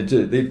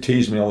 They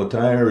teased me all the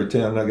time. Every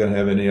time, I'm not going to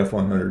have any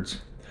F-100s.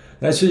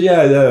 And I said,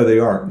 yeah, they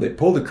are. They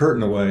pulled the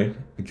curtain away,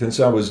 and since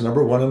I was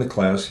 #1 in the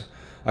class,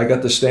 I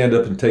got to stand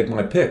up and take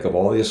my pick of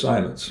all the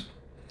assignments.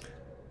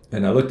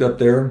 And I looked up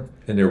there,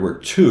 and there were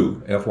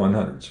 2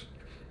 F-100s.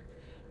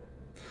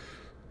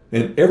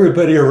 And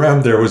everybody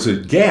around there was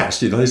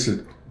aghast. They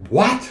said,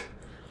 what?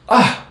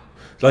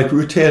 Like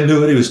Rutan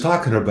knew what he was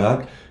talking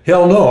about.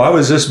 Hell no, I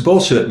was just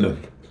bullshitting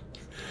him.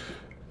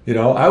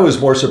 I was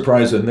more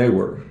surprised than they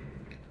were.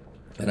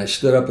 And I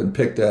stood up and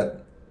picked that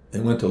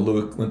and went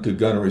to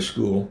gunnery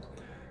school,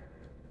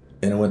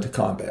 and I went to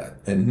combat.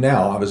 And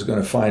now I was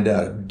going to find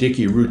out if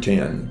Dickie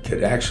Rutan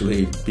could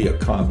actually be a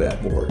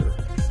combat warrior.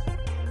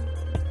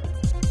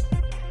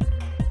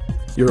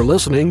 You're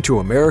listening to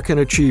American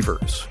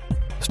Achievers.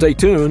 Stay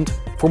tuned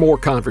for more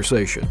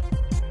conversation.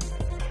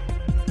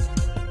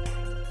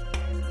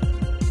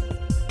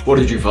 What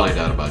did you find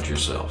out about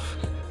yourself?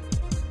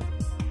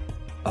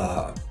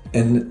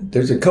 And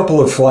there's a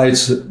couple of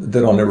flights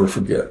that I'll never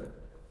forget.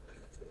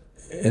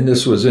 And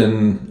this was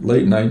in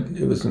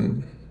it was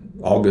in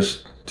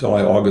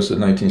July, August of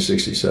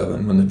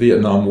 1967, when the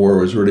Vietnam War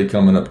was really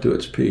coming up to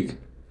its peak.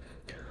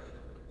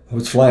 I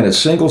was flying a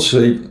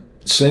single-seat,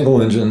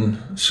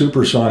 single-engine,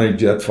 supersonic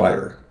jet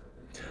fighter.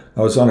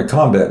 I was on a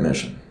combat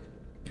mission.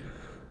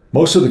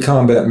 Most of the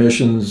combat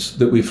missions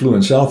that we flew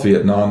in South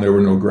Vietnam, there were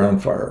no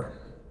ground fire.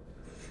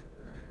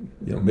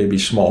 Maybe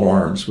small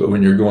arms, but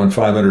when you're going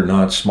 500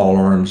 knots, small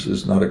arms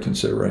is not a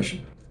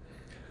consideration.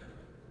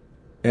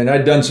 And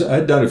I'd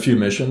done a few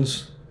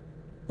missions.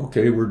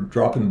 Okay, we're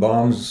dropping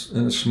bombs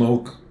in the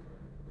smoke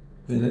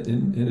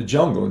in the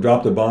jungle.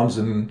 Drop the bombs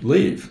and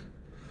leave.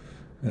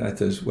 And I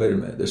thought, wait a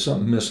minute, there's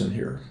something missing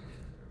here.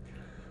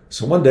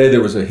 So one day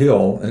there was a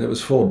hill, and it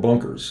was full of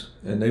bunkers,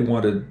 and they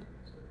wanted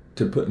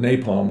to put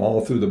napalm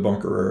all through the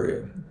bunker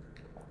area.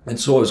 And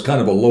so it was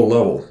kind of a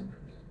low-level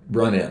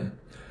run-in.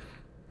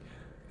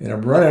 And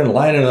I'm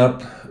lining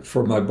up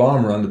for my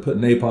bomb run to put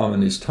napalm in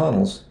these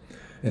tunnels.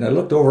 And I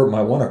looked over at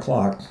my 1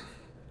 o'clock,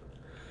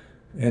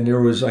 and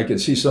I could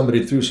see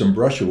somebody threw some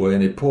brush away,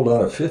 and they pulled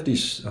out a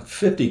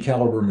 50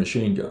 caliber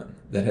machine gun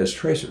that has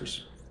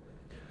tracers.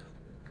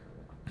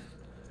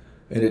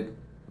 And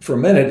for a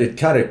minute, it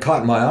kind of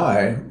caught my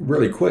eye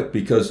really quick,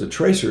 because the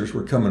tracers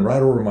were coming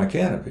right over my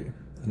canopy.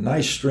 A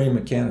nice stream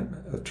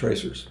of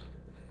tracers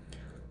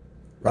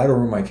right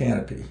over my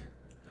canopy.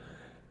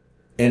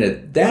 And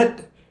at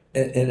that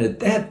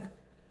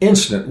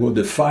instant will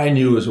define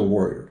you as a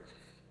warrior.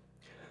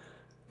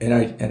 And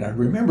I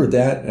remember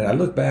that, and I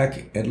look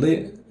back, and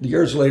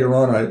years later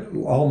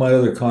on, all my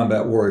other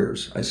combat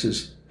warriors, I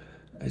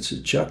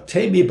said, Chuck,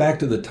 take me back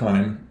to the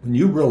time when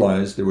you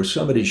realized there was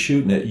somebody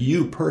shooting at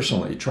you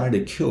personally, trying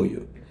to kill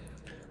you.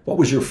 What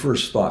was your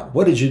first thought?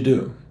 What did you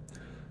do?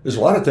 There's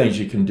a lot of things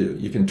you can do.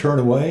 You can turn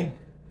away.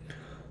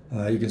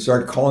 You can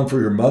start calling for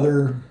your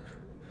mother.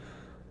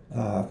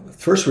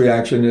 First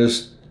reaction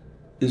is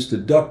to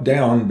duck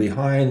down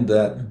behind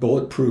that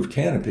bulletproof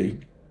canopy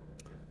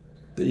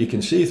that you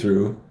can see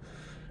through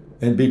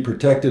and be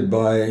protected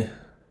by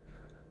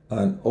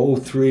an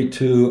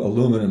 032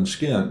 aluminum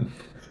skin.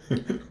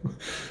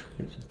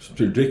 It's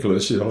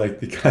ridiculous,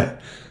 like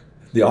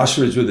the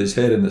ostrich with his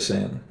head in the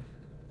sand.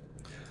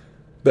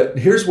 But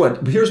here's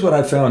what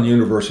I found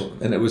universal,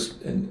 and it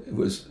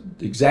was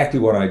exactly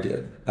what I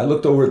did. I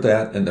looked over at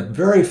that, and the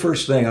very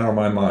first thing out of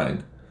my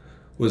mind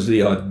was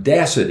the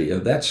audacity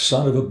of that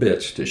son of a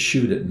bitch to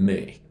shoot at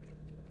me.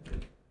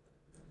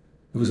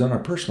 It was on a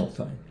personal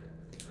thing.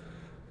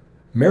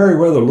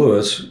 Meriwether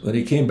Lewis, when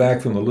he came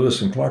back from the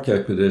Lewis and Clark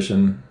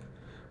expedition,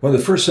 one of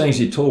the first things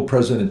he told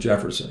President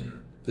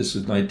Jefferson, this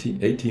is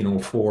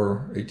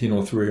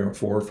 1803 or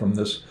 4, from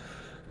this,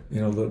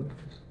 the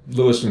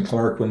Lewis and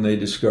Clark, when they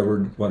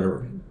discovered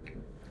whatever.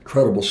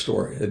 Incredible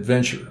story,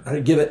 adventure.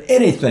 I'd give it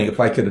anything if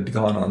I could have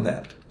gone on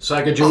that.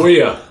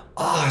 Sacagawea.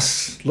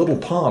 Little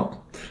Pomp.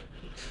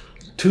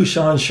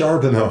 Touchon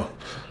Charbonneau.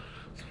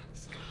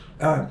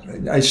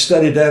 I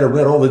studied that. I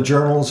read all the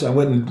journals. I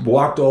went and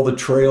walked all the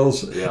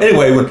trails. Yeah.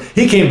 Anyway, when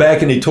he came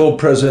back and he told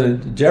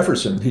President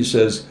Jefferson, he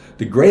says,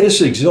 the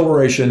greatest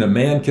exhilaration a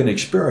man can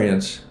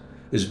experience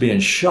is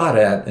being shot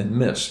at and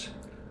missed.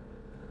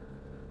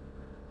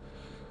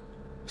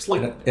 It's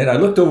like, and I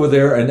looked over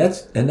there, and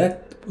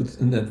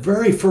the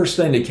very first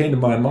thing that came to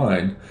my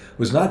mind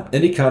was not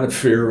any kind of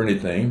fear or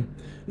anything.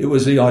 It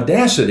was the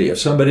audacity of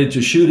somebody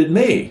to shoot at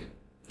me.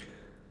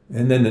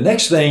 And then the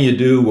next thing you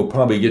do will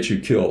probably get you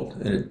killed.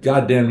 And it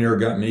goddamn near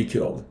got me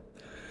killed.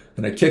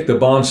 And I kicked the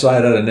bomb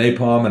sight out of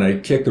napalm, and I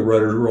kicked the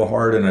rudder real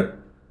hard, and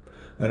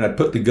I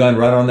put the gun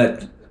right on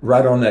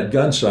that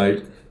gun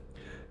sight.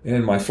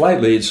 And my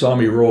flight lead saw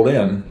me roll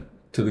in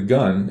to the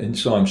gun and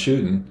saw him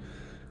shooting.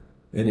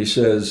 And he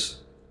says,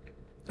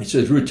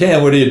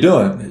 Rutan, what are you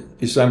doing?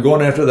 He said, I'm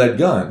going after that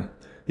gun.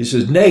 He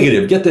says,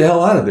 negative, get the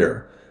hell out of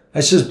there.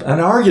 I says,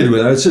 and I argued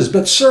with him. I says,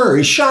 but sir,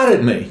 he shot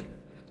at me.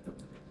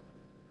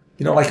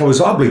 Like I was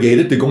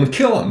obligated to go and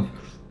kill him.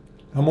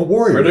 I'm a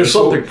warrior. But there's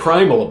something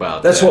primal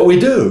about that. That's what we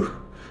do.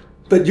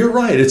 But you're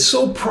right, it's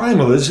so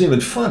primal, it isn't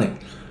even funny.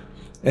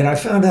 And I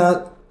found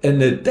out,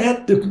 and at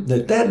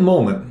that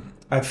moment,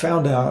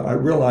 I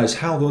realized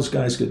how those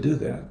guys could do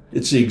that.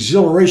 It's the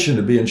exhilaration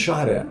of being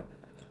shot at.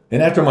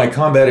 And after my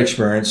combat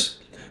experience,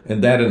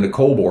 and that in the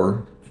Cold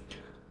War,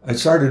 I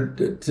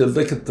started to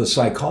look at the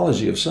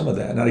psychology of some of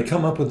that, and I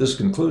come up with this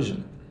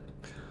conclusion.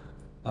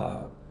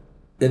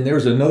 And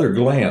there's another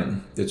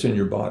gland that's in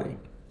your body.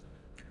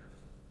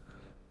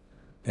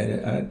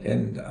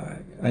 And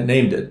I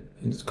named it.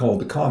 It's called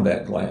the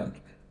combat gland.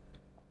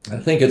 I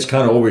think it's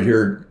kind of over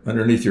here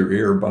underneath your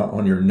ear,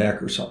 on your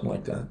neck or something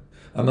like that.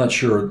 I'm not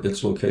sure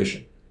its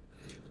location.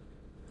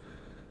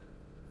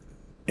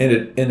 And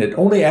it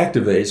only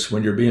activates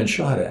when you're being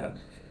shot at.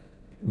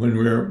 When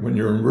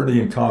you're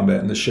really in combat,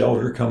 and the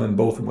shells are coming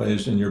both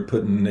ways, and you're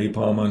putting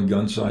napalm on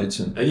gun sights,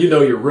 and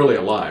you're really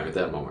alive at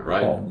that moment,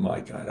 right? Oh my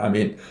God! I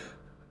mean,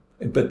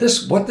 but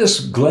what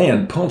this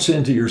gland pumps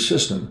into your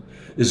system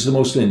is the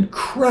most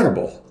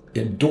incredible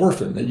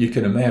endorphin that you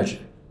can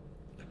imagine.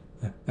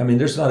 I mean,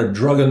 there's not a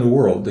drug in the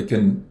world that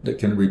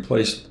can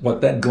replace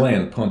what that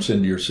gland pumps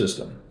into your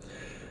system.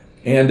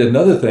 And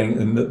another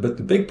thing, but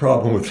the big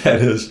problem with that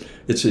is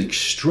it's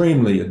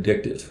extremely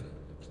addictive.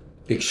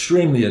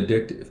 Extremely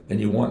addictive, and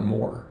you want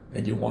more,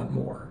 and you want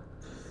more.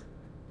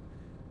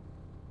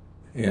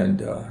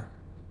 And,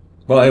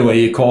 well, anyway,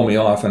 he called me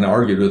off, and I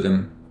argued with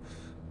him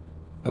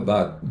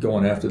about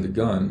going after the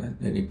gun,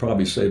 and he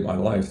probably saved my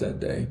life that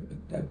day.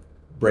 That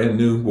brand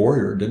new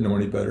warrior, didn't know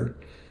any better.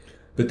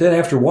 But then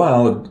after a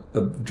while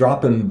of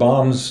dropping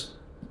bombs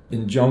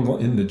in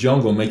the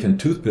jungle, making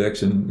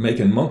toothpicks and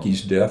making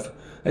monkeys deaf,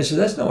 I said,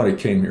 that's not what I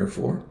came here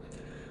for.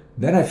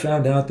 Then I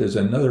found out there's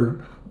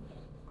another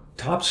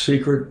top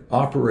secret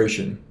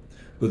operation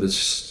with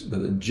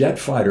a jet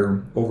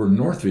fighter over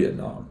North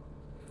Vietnam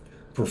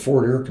for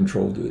forward air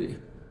control duty.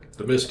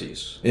 The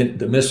Misties.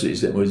 The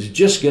Misties. It was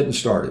just getting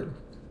started.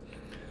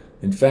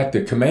 In fact,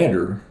 the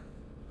commander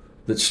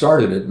that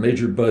started it,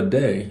 Major Bud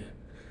Day,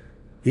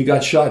 he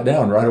got shot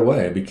down right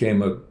away,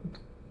 became a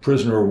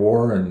prisoner of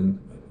war and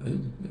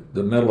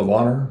the Medal of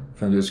Honor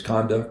for his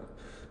conduct.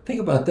 Think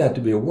about that,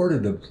 to be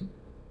awarded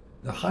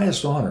the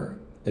highest honor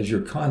as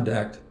your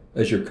conduct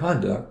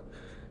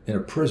in a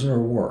prisoner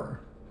of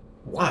war.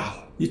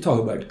 Wow, you talk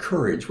about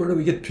courage. Where do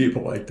we get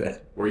people like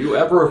that? Were you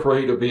ever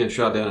afraid of being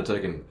shot down and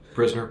taken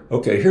prisoner?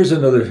 Okay, here's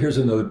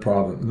another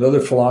problem. Another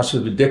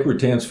philosophy, Dick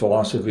Rutan's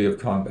philosophy of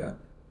combat.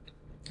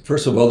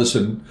 First of all,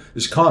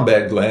 this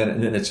combat gland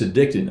and then its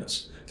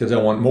addictiveness, because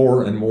I want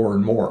more and more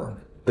and more.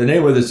 But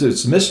anyway,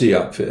 this Misty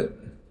outfit,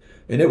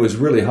 and it was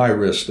really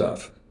high-risk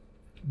stuff.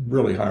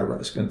 Really high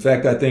risk. In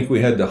fact, I think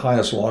we had the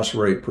highest loss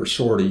rate per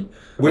sortie.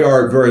 We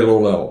are at very low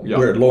level. Yep.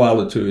 We're at low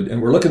altitude,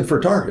 and we're looking for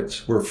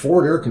targets. We're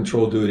forward air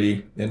control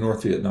duty in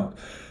North Vietnam.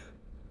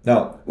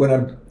 Now,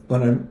 when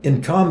I'm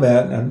in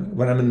combat, and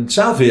when I'm in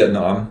South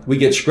Vietnam, we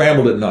get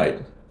scrambled at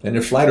night. And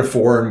a flight of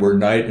 4, and we're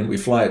night, and we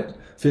fly at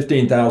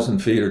 15,000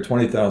 feet or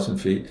 20,000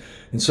 feet.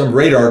 And some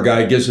radar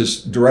guy gives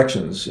us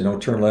directions,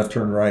 turn left,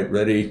 turn right,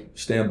 ready,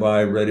 stand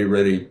by,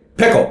 ready,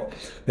 pickle.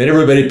 And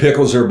everybody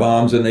pickles their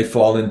bombs, and they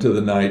fall into the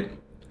night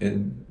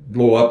and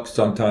blow up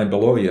sometime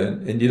below you,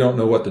 and you don't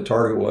know what the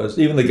target was.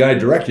 Even the guy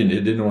directing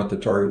you didn't know what the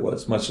target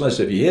was, much less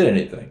if you hit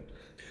anything.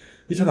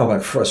 You talk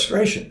about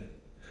frustration.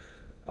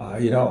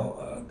 Like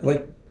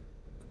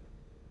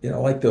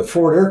the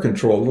forward air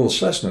control, little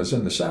Cessnas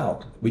in the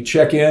South. We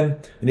check in,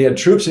 and he had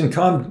troops in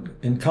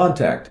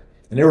contact,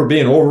 and they were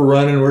being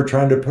overrun, and we're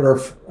trying to put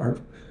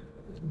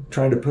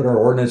our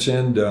ordnance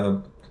in,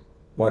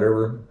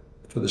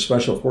 for the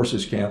Special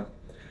Forces camp.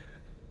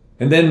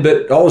 And then,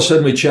 but all of a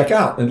sudden we check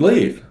out and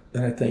leave.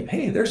 And I think,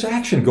 hey, there's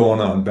action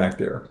going on back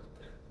there.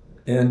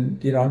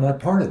 And, I'm not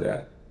part of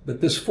that.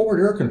 But this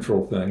forward air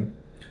control thing,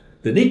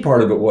 the neat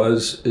part of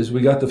it is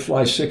we got to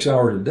fly 6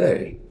 hours a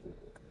day.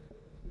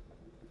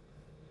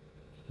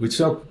 We'd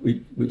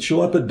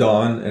show up at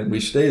dawn and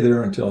we stay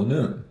there until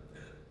noon.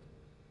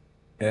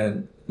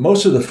 And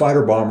most of the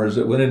fighter bombers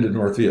that went into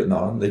North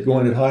Vietnam, they'd go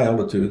in at high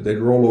altitude, they'd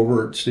roll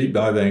over at steep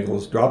dive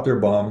angles, drop their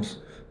bombs,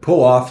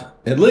 pull off,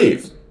 and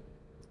leave.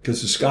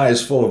 Because the sky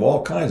is full of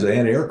all kinds of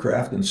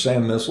anti-aircraft and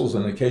SAM missiles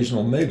and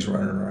occasional MiGs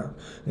running around,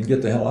 and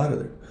get the hell out of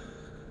there.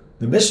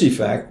 The Misty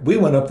fact, we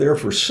went up there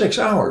for 6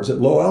 hours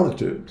at low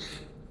altitude.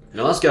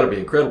 Now that's got to be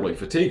incredibly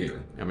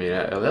fatiguing. I mean,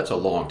 that's a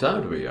long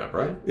time to be up,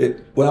 right?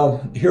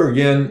 Well, here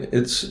again,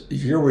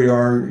 here we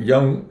are,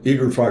 young,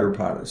 eager fighter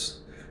pilots.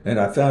 And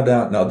I found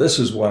out, now this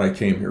is what I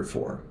came here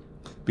for.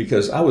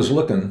 Because I was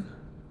looking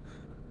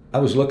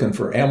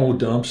for ammo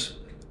dumps,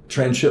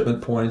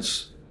 transshipment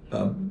points,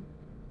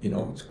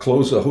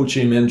 close the Ho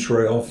Chi Minh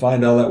Trail,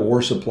 find all that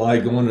war supply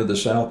going to the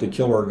south to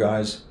kill our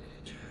guys.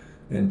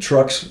 And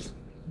trucks,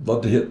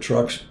 love to hit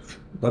trucks,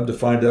 love to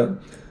find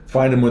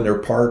them when they're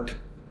parked,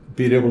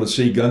 be able to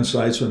see gun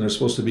sites when they're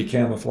supposed to be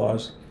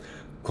camouflaged.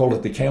 Called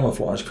it the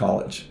Camouflage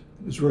College.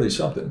 It was really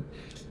something.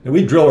 And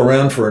we'd drill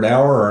around for an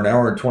hour or an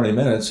hour and 20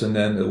 minutes, and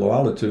then at low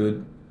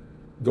altitude,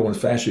 going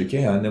as fast as you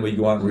can, then we'd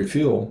go out and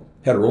refuel.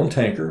 Had our own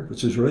tanker,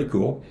 which is really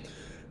cool.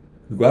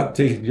 We'd go out,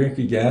 take a drink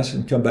of gas,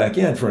 and come back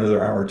in for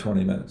another hour or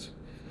 20 minutes.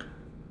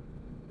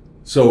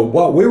 So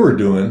what we were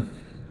doing,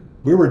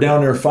 we were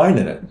down there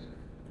finding it.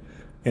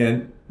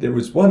 And there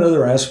was one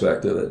other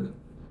aspect of it,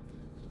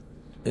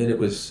 and it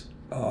was,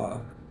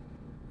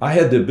 I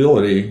had the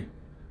ability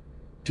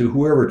to,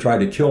 whoever tried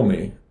to kill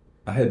me,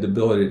 I had the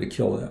ability to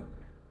kill them.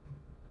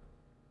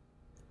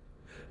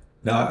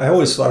 Now, I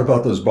always thought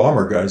about those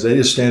bomber guys. They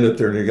just stand up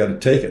there and they got to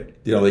take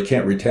it. They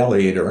can't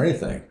retaliate or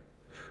anything.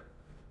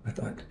 I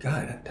thought,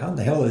 God, how in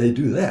the hell do they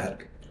do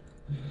that?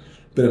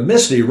 But a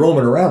Misty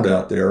roaming around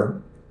out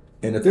there,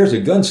 and if there's a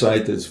gun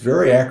sight that's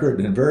very accurate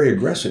and very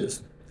aggressive,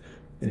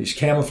 and he's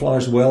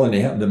camouflaged well and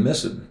you happen to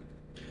miss him,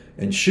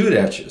 and shoot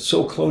at you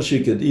so close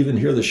you could even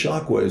hear the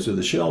shock waves of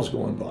the shells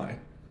going by,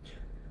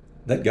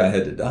 that guy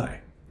had to die.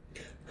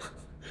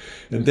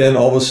 And then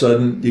all of a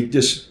sudden,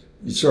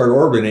 you start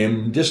orbiting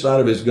him just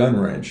out of his gun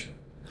range.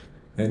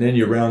 And then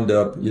you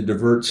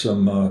divert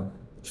some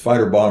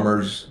fighter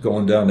bombers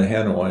going down to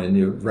Hanoi, and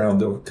you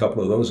round a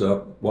couple of those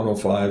up,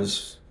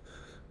 105s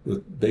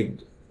with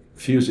big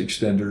fuse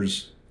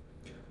extenders,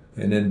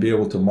 and then be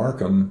able to mark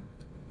them,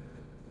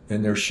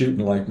 and they're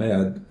shooting like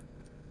mad.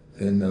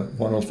 And the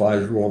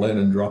 105s roll in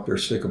and drop their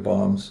stick of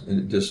bombs, and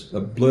it just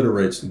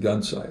obliterates the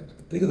gun sight.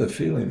 Think of the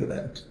feeling of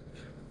that.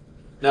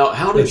 Now,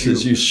 how did you...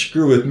 You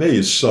screw with me,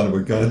 you son of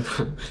a gun.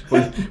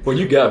 when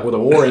the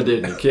war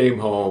ended and you came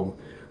home,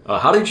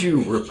 how did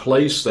you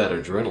replace that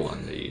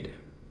adrenaline need?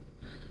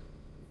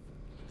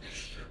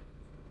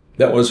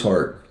 That was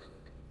hard.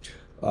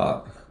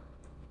 I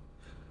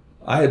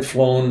had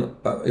flown,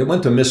 it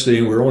went to Misty,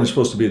 and we were only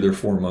supposed to be there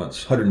 4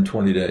 months,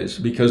 120 days,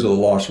 because of the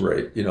loss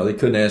rate. They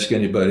couldn't ask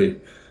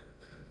anybody.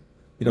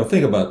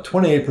 Think about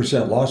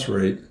 28% loss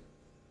rate,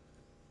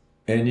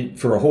 and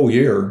for a whole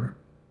year,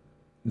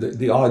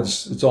 the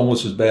odds, it's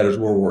almost as bad as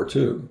World War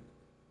II.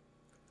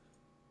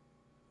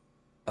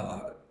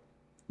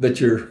 That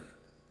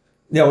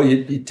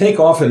you take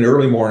off in the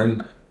early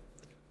morning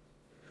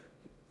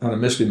on a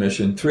Misty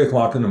mission, 3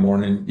 o'clock in the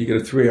morning, you get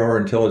a 3-hour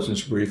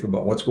intelligence brief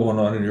about what's going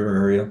on in your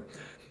area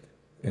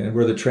and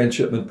where the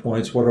transshipment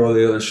points, what are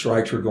the other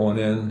strikes are going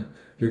in.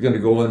 You're going to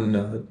go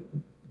and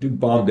do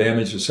bomb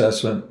damage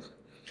assessment.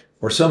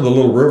 Or some of the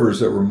little rivers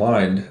that were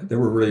mined, they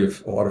were really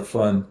a lot of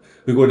fun.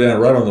 We go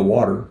down right on the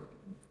water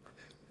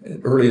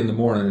early in the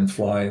morning and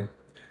fly.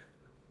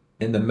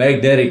 And the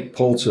magnetic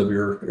pulse of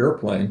your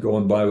airplane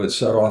going by would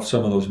set off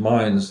some of those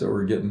mines that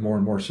were getting more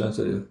and more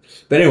sensitive.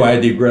 But anyway, I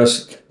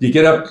digress. You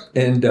get up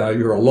and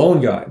you're a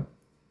lone guy.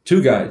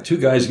 Two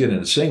guys get in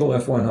a single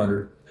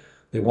F-100.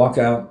 They walk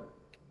out,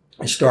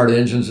 they start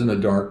engines in the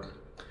dark,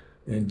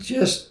 and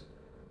just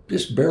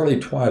barely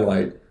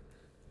twilight.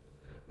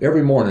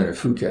 Every morning at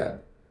Phuket,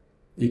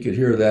 you could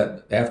hear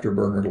that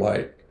afterburner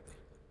light.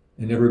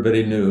 And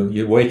everybody knew.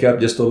 You'd wake up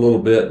just a little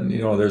bit and,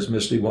 there's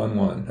Misty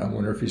 1-1. I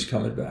wonder if he's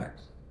coming back.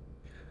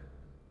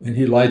 And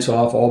he lights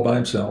off all by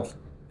himself,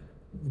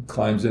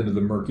 climbs into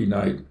the murky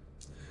night,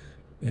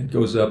 and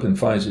goes up and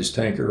finds his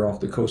tanker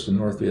off the coast of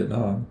North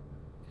Vietnam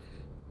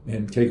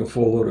and take a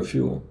full load of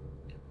fuel.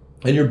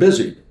 And you're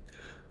busy.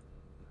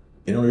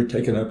 You're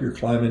taking up, you're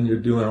climbing, you're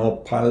doing all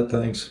pilot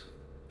things.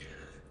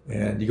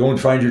 And you go and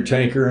find your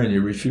tanker and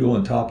you refuel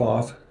and top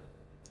off.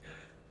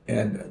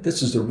 And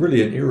this is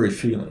really an eerie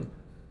feeling,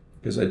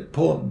 because I'd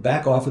pull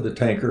back off of the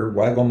tanker,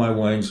 waggle my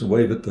wings, and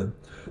wave at them,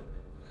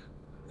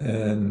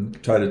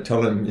 and try to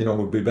tell him,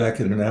 we'll be back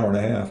in an hour and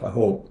a half. I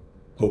hope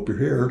you're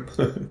here.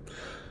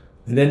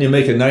 And then you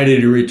make a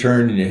 90-degree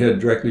return and you head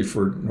directly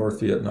for North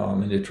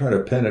Vietnam, and you try to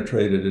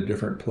penetrate at a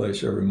different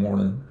place every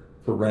morning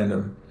for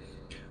random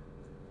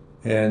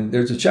And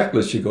there's a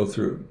checklist you go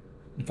through.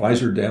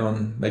 Visor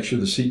down, make sure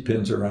the seat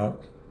pins are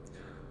out,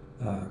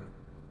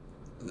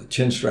 the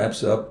chin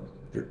straps up,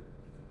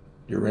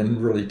 you're in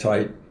really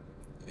tight,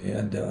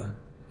 and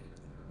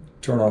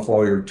turn off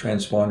all your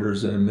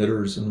transponders and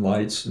emitters and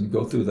lights and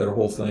go through that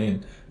whole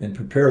thing and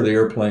prepare the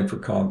airplane for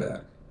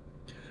combat.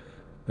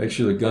 Make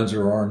sure the guns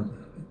are armed,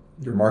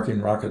 your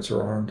marking rockets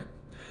are armed.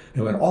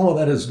 And when all of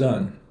that is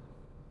done,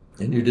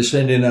 and you're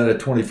descending out at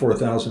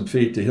 24,000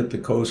 feet to hit the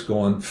coast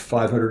going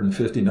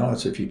 550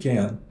 knots if you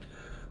can,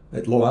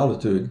 at low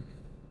altitude,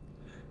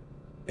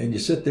 and you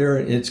sit there,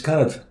 and it's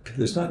kind of,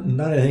 there's not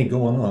anything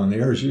going on. The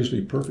air is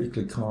usually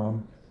perfectly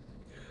calm.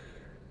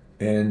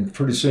 And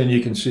pretty soon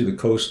you can see the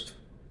coast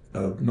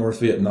of North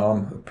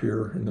Vietnam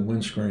appear in the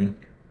windscreen.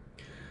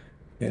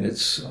 And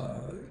it's,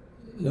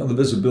 the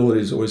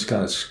visibility is always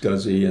kind of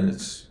scuzzy and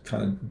it's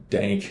kind of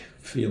dank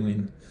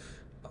feeling.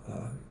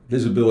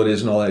 Visibility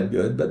isn't all that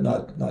good, but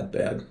not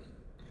bad.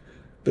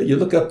 But you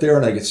look up there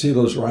and I could see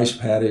those rice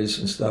paddies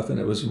and stuff, and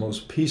it was the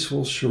most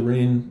peaceful,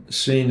 serene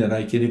scene that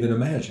I could even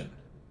imagine.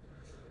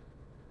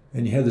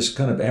 And you had this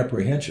kind of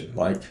apprehension,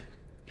 like,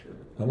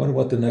 I wonder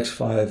what the next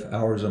 5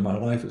 hours of my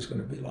life is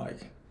going to be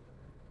like.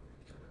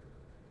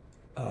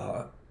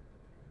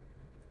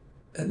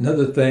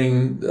 Another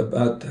thing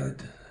about,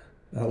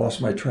 I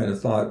lost my train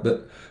of thought,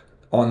 but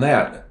on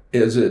that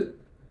is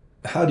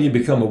how do you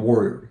become a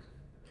warrior?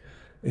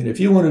 And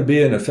if you want to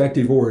be an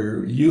effective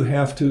warrior, you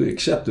have to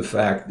accept the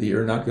fact that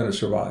you're not going to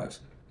survive.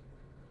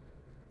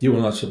 You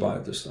will not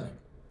survive this thing.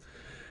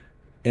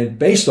 And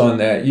based on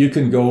that, you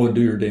can go and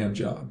do your damn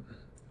job.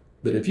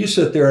 But if you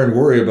sit there and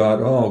worry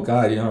about, oh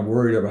God, I'm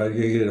worried about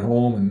getting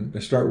home,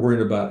 and start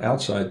worrying about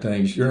outside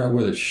things, you're not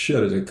worth a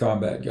shit as a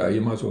combat guy.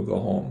 You might as well go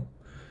home,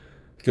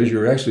 because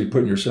you're actually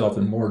putting yourself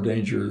in more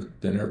danger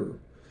than ever.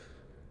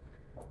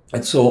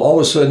 And so all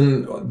of a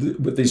sudden,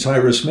 with these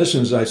high-risk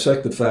missions, I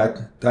accept the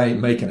fact that I ain't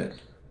making it.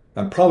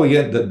 I'm probably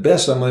getting the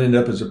best I'm going to end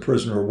up as a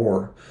prisoner of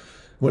war.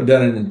 Went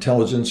down in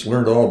intelligence,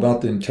 learned all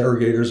about the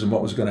interrogators and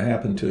what was going to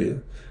happen to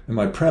you. And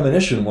my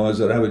premonition was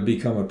that I would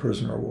become a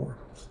prisoner of war.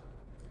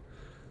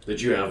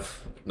 Did you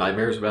have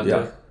nightmares about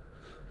that? Yeah,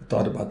 I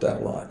thought about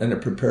that a lot, and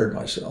it prepared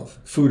myself.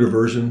 Food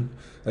aversion.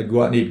 I'd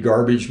go out and eat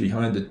garbage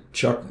behind the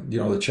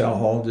the chow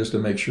hall, just to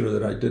make sure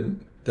that I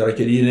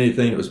could eat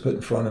anything that was put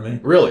in front of me.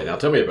 Really? Now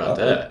tell me about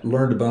that. I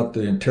learned about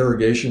the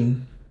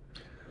interrogation,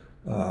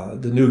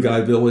 the New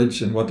Guy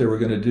village, and what they were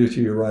going to do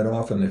to you right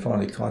off, and they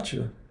finally caught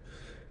you.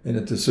 And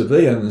if the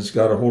civilians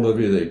got a hold of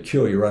you, they'd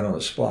kill you right on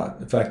the spot.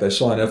 In fact, I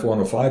saw an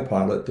F-105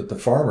 pilot that the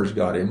farmers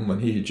got him when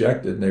he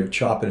ejected, and they were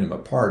chopping him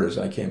apart as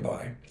I came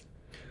by.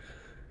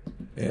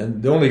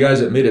 And the only guys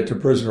that made it to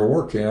prisoner of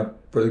war camp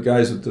were the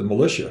guys that the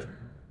militia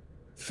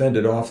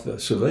fended off the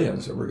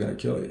civilians that were going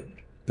to kill you.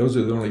 Those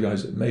are the only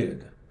guys that made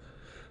it.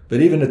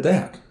 But even at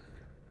that,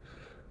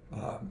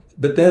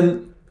 but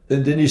then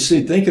you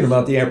see, thinking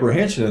about the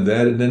apprehension of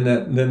that, and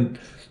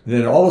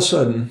then all of a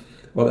sudden,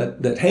 well,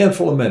 that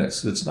handful of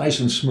minutes that's nice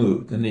and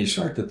smooth, and then you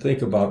start to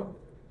think about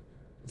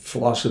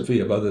philosophy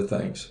of other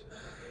things.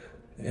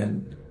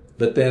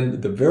 But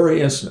then the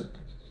very instant,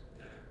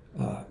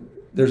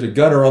 there's a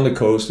gunner on the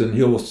coast, and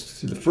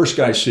the first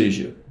guy sees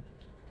you,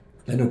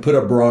 and he'll put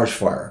up barrage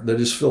fire. They'll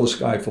just fill the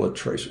sky full of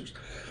tracers.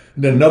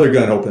 And then another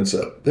gun opens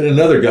up, then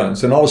another gun,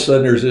 and all of a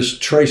sudden there's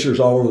just tracers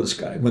all over the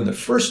sky. When the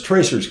first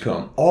tracers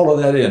come, all of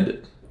that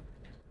ended.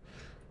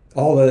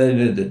 All of that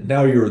ended.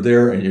 Now you're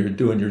there and you're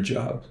doing your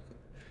job.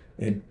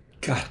 And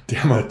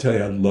goddamn, I tell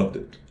you, I loved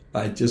it.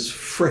 I just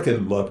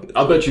frickin' loved it.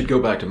 I'll bet you'd go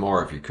back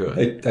tomorrow if you could.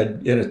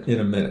 In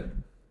a minute.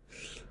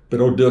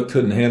 But old Duke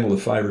couldn't handle the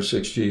 5 or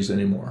 6 Gs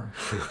anymore.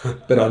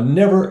 But I'll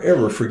never,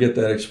 ever forget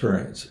that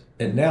experience.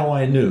 And now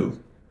I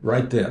knew,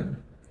 right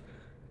then,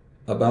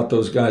 about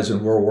those guys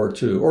in World War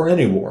II, or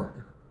any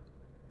war,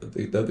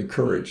 the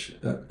courage,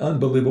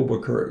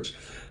 unbelievable courage.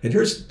 And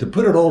here's, to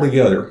put it all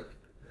together,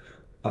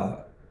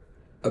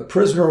 a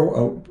prisoner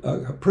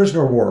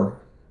of war,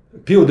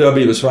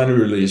 POW was finally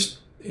released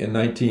in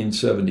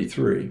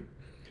 1973.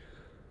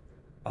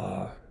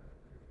 I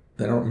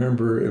don't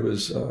remember, it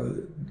was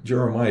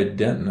Jeremiah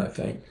Denton, I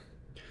think.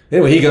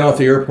 Anyway, he got off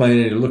the airplane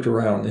and he looked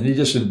around, and he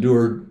just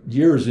endured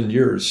years and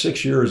years,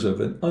 6 years of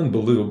an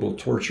unbelievable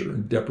torture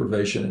and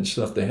deprivation and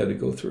stuff they had to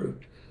go through.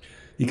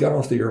 He got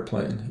off the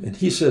airplane and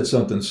he said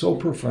something so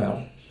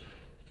profound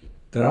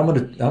that I'm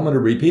going to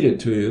repeat it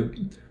to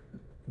you,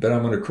 but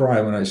I'm going to cry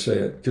when I say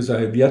it, because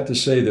I have yet to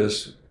say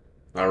this.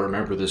 I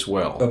remember this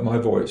well. Of my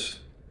voice.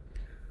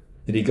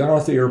 And he got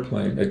off the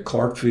airplane at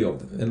Clark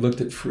Field and looked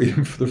at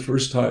freedom for the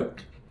first time.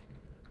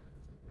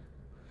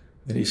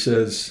 And he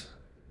says,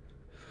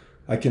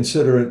 I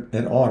consider it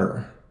an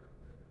honor.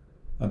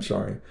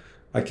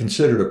 I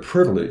consider it a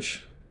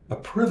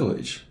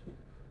privilege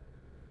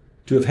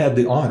to have had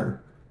the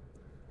honor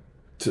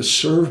to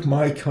serve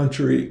my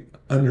country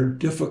under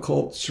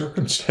difficult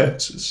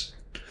circumstances.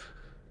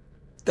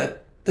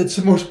 That's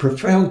the most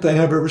profound thing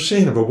I've ever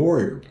seen of a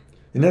warrior.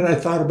 And then I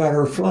thought about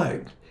our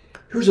flag.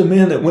 Here's a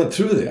man that went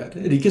through that,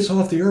 and he gets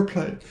off the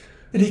airplane,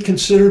 and he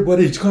considered what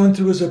he's gone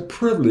through as a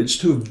privilege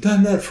to have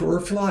done that for our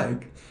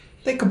flag.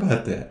 Think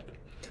about that.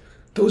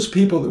 Those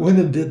people that went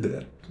and did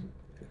that.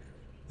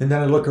 And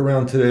then I look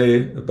around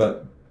today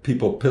about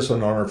people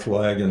pissing on our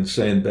flag and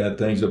saying bad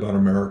things about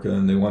America,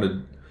 and they want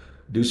to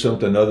do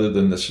something other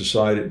than the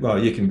society.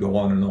 Well, you can go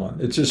on and on.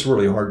 It's just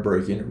really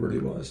heartbreaking. It really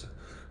was.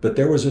 But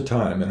there was a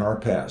time in our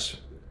past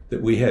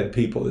that we had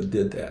people that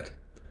did that.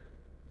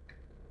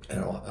 You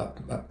know,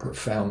 a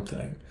profound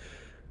thing.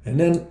 And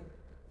then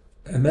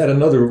I met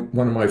another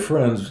one of my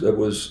friends that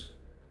was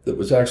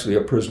actually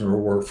a prisoner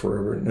of war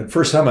forever. And the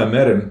first time I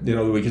met him, you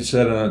know, we could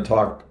sit down and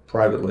talk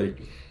privately.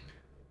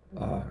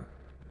 And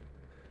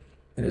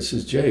it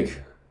says,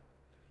 Jake.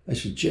 I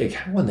said, Jake,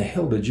 how in the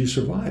hell did you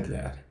survive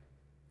that?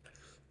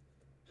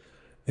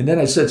 And then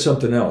I said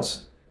something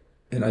else.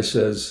 And I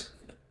says,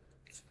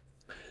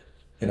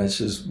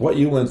 what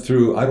you went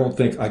through, I don't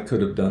think I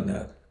could have done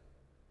that.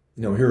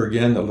 You know, here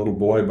again, the little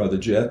boy by the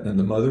jet and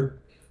the mother.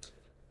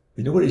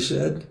 You know what he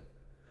said?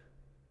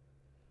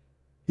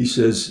 He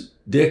says,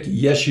 Dick,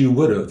 yes, you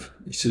would have.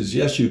 He says,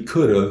 yes, you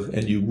could have,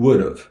 and you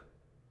would have.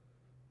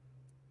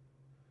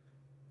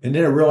 And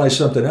then I realized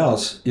something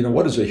else. You know,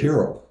 what is a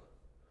hero?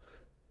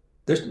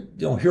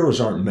 Heroes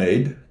aren't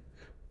made.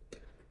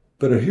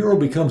 But a hero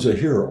becomes a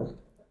hero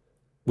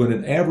when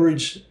an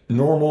average,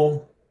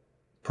 normal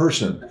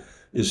person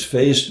is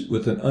faced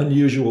with an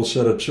unusual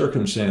set of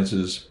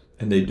circumstances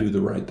and they do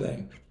the right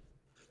thing.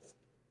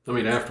 I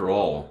mean, after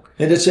all.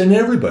 And it's in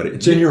everybody.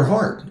 It's in your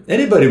heart.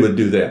 Anybody would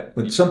do that.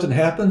 When something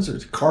happens,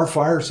 there's a car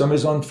fire,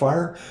 somebody's on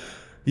fire,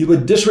 you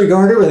would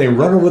disregard everything and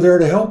run over there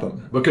to help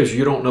them. Because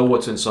you don't know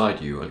what's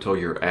inside you until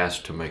you're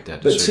asked to make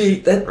that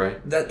decision.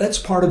 But see, that's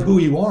part of who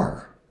you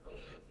are.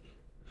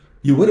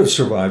 You would have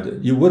survived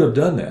it. You would have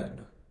done that.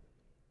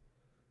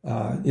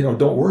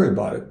 Don't worry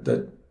about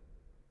it.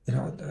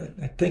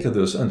 I think of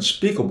those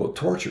unspeakable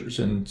tortures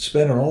and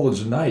spending all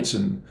those nights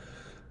in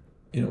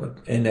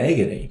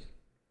agony,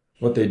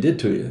 what they did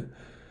to you,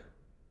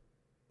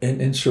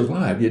 and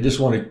survive. You just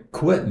want to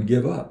quit and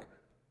give up.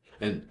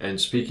 And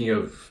speaking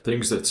of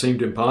things that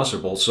seemed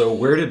impossible, so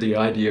where did the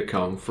idea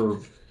come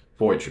for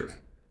Voyager?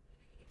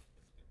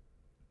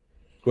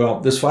 Well,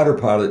 this fighter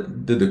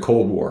pilot did the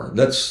Cold War.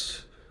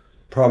 That's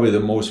probably the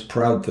most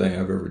proud thing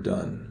I've ever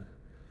done,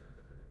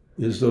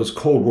 is those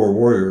Cold War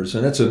warriors.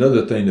 And that's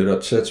another thing that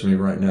upsets me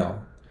right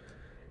now,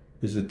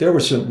 is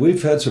that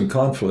we've had some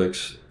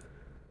conflicts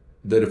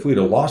that if we'd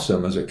have lost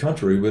them as a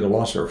country, we'd have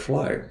lost our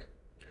flag.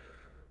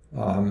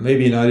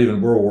 Maybe not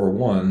even World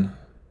War I,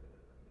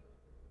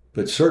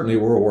 but certainly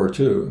World War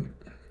II.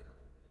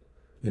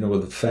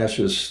 With the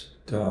fascists,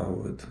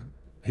 with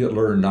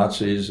Hitler and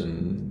Nazis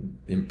and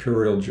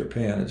Imperial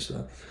Japan and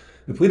stuff.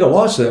 If we'd have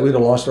lost that, we'd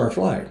have lost our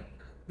flag.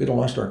 We'd have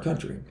lost our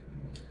country.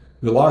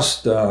 We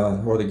lost,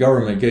 or the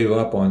government gave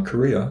up on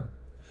Korea,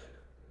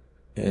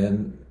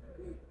 and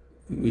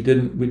we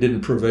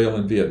didn't prevail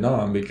in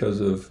Vietnam because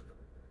of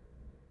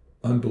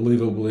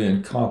unbelievably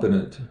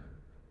incompetent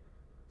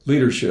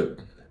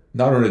leadership.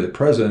 Not only the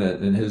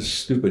president and his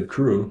stupid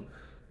crew,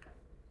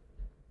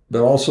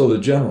 but also the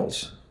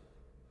generals.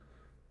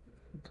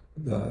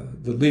 The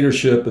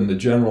leadership and the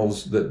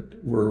generals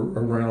that were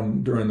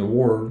around during the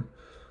war,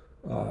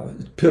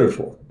 it's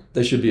pitiful.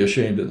 They should be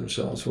ashamed of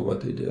themselves for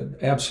what they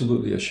did.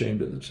 Absolutely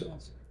ashamed of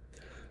themselves.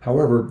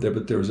 However,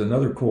 there was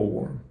another Cold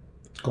War.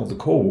 It's called the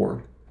Cold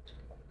War.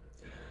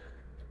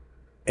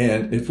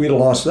 And if we'd have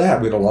lost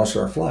that, we'd have lost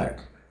our flag.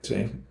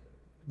 See,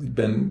 we've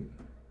been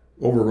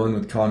overrun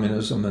with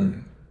communism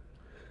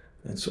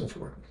and so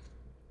forth.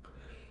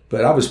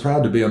 But I was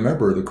proud to be a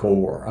member of the Cold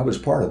War. I was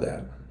part of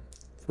that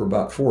for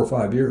about 4 or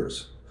 5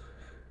 years.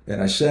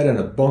 And I sat in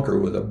a bunker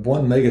with a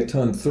 1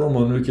 megaton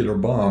thermonuclear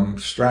bomb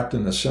strapped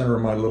in the center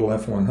of my little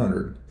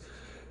F-100.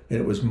 And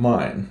it was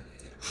mine.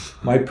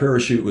 My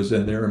parachute was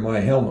in there and my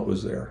helmet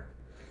was there.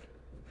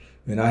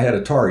 And I had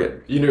a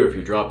target. You knew if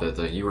you dropped that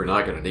thing, you were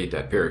not going to need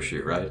that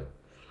parachute, right?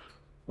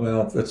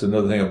 Well, that's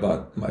another thing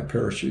about my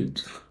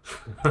parachute.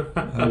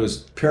 I was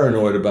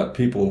paranoid about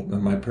people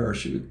in my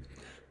parachute.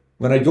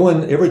 When I go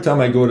in, every time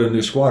I go to a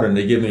new squadron,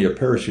 they give me a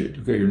parachute.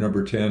 Okay, you're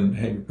number 10,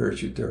 hang your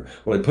parachute there.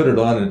 Well, I put it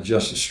on and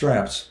adjust the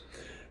straps.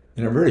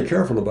 And I'm very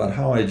careful about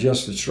how I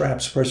adjust the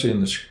straps, especially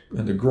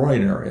in the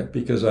groin area,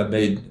 because I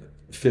made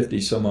 50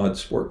 some odd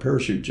sport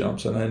parachute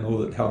jumps, and I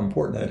know how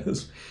important that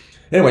is.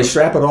 Anyway,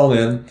 strap it all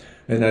in,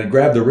 and I'd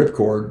grab the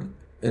ripcord,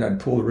 and I'd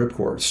pull the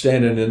ripcord,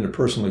 standing in the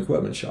personal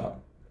equipment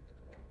shop.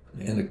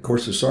 And of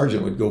course, the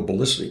sergeant would go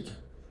ballistic.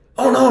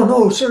 Oh,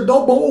 no, sir,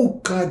 don't,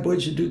 oh, God,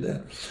 why'd you do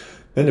that?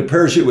 And the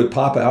parachute would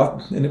pop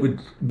out, and it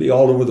would be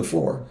all over the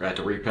floor. I had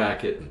to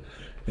repack it.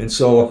 And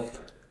so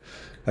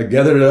I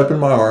gathered it up in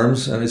my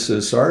arms, and I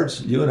said,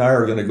 Sarge, you and I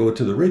are going to go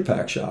to the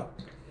repack shop.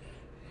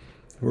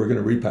 We're going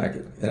to repack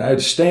it. And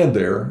I'd stand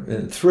there,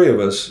 and 3 of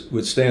us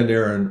would stand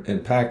there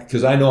and pack,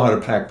 because I know how to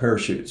pack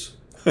parachutes.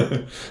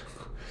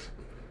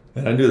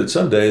 And I knew that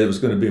someday it was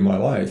going to be my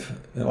life.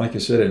 And like I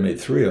said, I made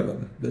 3 of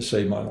them that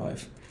saved my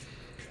life.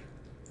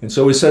 And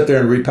so we sat there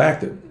and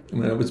repacked it.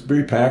 When it was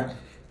repacked, it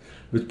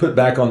was put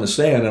back on the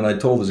stand, and I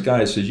told this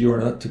guy, I said,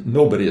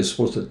 nobody is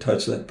supposed to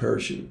touch that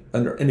parachute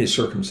under any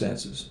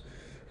circumstances.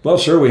 Well,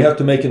 sir, we have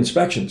to make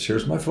inspections.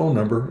 Here's my phone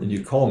number, and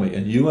you call me,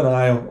 and you and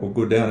I will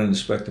go down and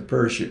inspect the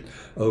parachute.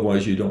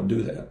 Otherwise, you don't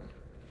do that.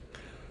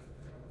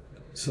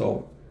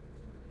 So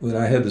when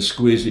I had to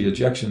squeeze the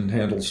ejection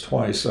handles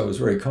twice, I was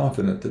very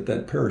confident that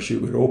that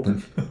parachute would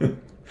open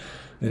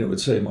and it would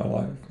save my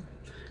life.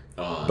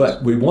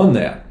 But we won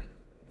that.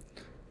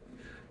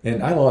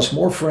 And I lost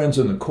more friends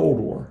in the Cold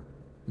War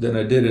than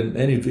I did in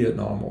any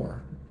Vietnam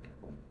War.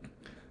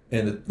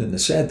 And the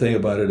sad thing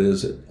about it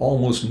is that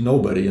almost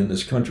nobody in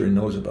this country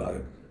knows about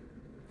it.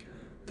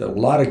 That a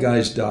lot of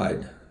guys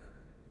died.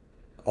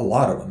 A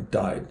lot of them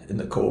died in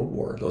the Cold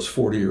War, those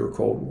 40-year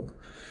Cold War.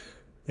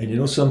 And you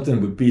know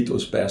something? We beat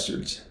those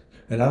bastards.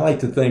 And I like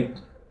to think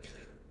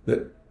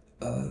that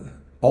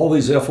all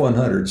these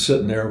F-100s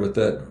sitting there with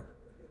that,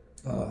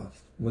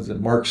 was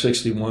it Mark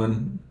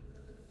 61?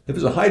 It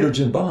was a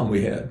hydrogen bomb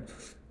we had.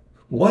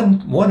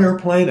 One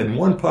airplane and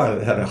one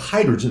pilot had a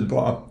hydrogen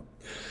bomb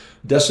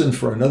destined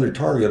for another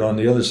target on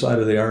the other side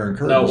of the Iron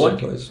Curtain.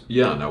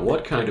 Now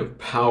what kind of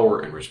power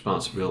and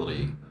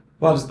responsibility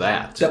was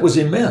that? That was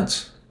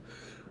immense.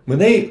 When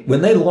they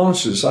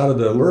launched us out of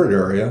the alert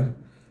area,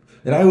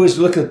 and I always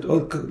look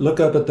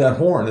up at that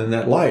horn and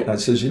that light, and I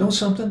says, you know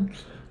something?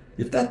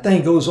 If that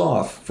thing goes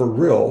off for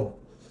real,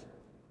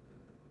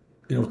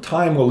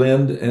 time will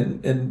end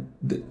and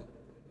the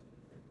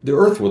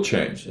Earth will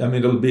change. I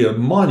mean, it'll be a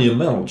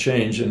monumental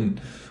change in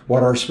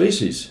what our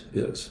species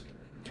is.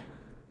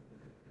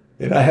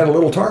 And I had a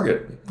little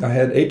target. I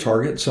had a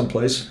target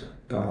someplace.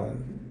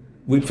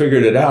 We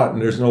figured it out,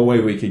 and there's no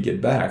way we could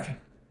get back.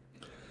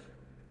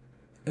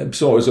 And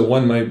so it was a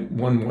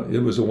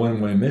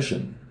one-way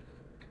mission.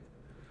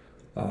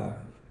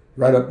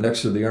 Right up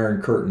next to the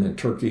Iron Curtain in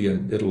Turkey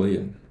and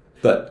Italy.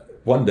 But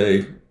one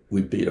day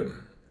we beat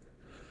them,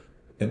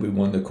 and we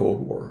won the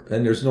Cold War.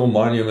 And there's no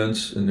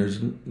monuments, and there's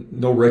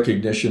no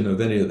recognition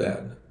of any of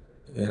that.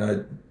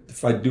 And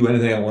if I do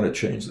anything, I want to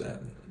change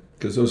that,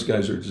 because those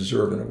guys are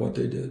deserving of what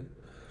they did.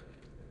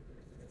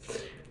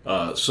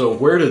 So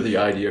where did the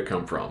idea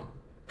come from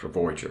for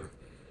Voyager?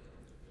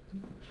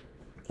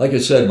 Like I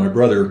said, my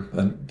brother,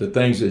 and the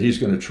things that he's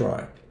going to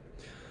try.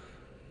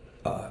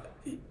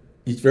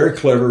 He's very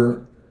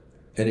clever,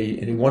 and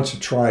he wants to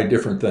try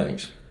different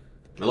things.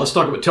 Now let's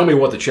talk about. Tell me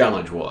what the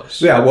challenge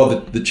was. Yeah, well,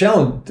 the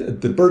challenge,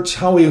 the Bert's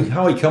how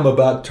he come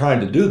about trying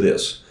to do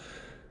this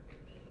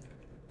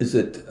is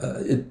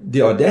that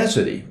the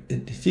audacity.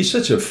 He's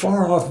such a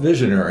far off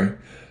visionary.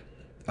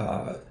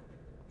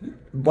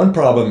 One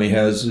problem he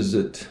has is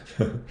that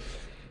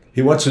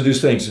he wants to do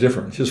things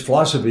different. His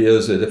philosophy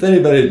is that if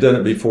anybody had done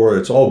it before,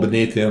 it's all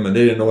beneath him and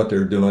they didn't know what they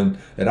were doing,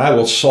 and I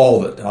will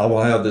solve it. I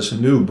will have this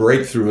new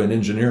breakthrough in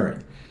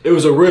engineering. It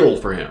was a riddle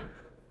for him.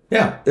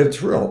 Yeah,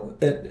 it's real.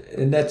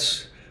 And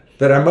that's,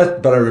 but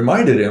I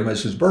reminded him, I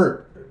says,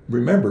 Bert,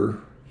 remember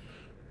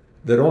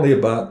that only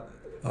about,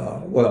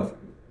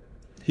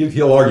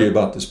 he'll argue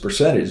about this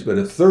percentage, but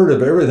a third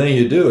of everything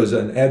you do is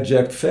an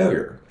abject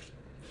failure.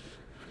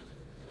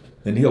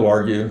 And he'll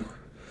argue,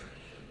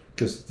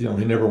 because he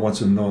never wants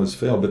them to know it's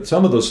failed, but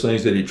some of those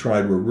things that he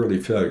tried were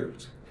really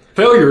failures.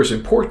 Failure is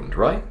important,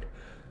 right?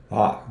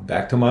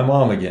 Back to my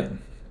mom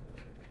again.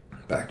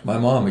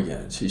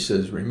 She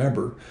says,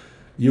 remember,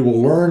 you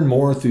will learn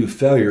more through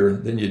failure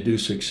than you do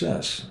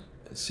success.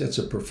 It's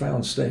a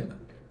profound statement.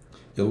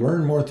 You'll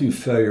learn more through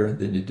failure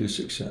than you do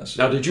success.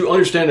 Now, did you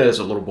understand that as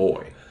a little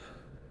boy?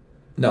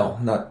 No,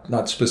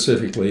 not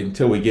specifically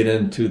until we get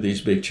into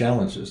these big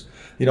challenges.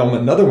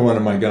 Another one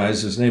of my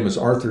guys, his name is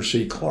Arthur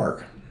C.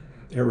 Clarke.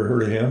 Ever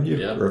heard of him?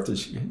 Yeah.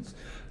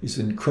 He's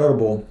an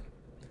incredible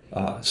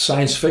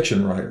science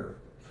fiction writer.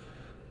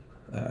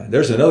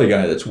 There's another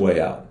guy that's way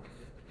out.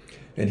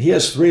 And he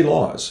has 3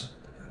 laws.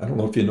 I don't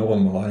know if you know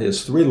him a lot. He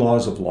has 3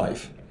 laws of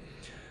life.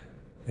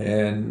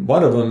 And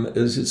one of them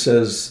is, it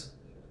says,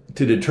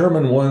 to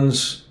determine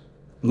one's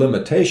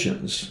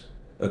limitations,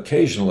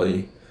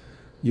 occasionally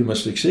you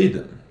must exceed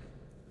them.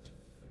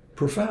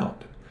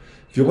 Profound.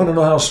 If you want to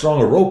know how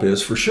strong a rope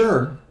is, for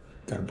sure,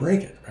 got to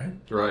break it, right?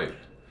 Right.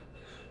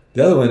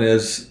 The other one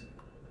is,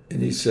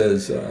 and he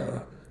says,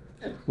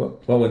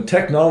 when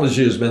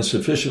technology has been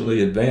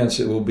sufficiently advanced,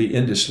 it will be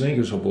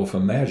indistinguishable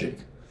from magic.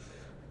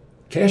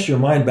 Cast your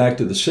mind back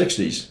to the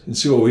 60s and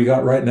see what we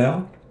got right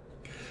now.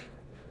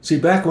 See,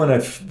 back when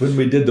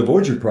we did the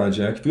Voyager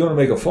project, if you want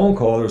to make a phone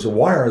call, there was a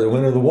wire that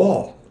went into the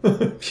wall.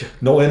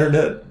 No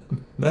internet,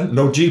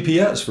 no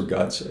GPS, for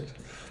God's sake.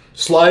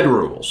 Slide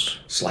rules.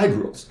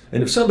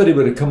 And if somebody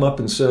would have come up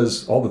and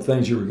says all the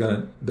things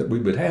that we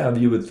would have,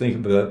 you would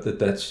think about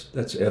that's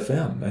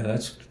FM, man,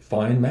 that's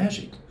fine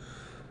magic.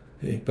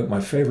 Okay? But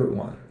my favorite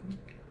one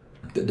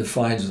that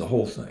defines the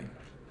whole thing,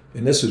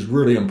 and this is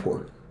really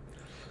important,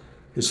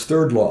 his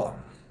 3rd law.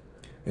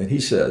 And he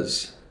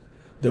says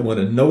that when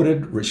a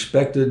noted,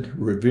 respected,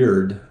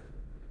 revered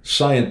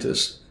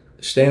scientist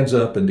stands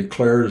up and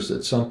declares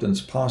that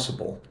something's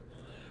possible,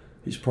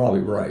 he's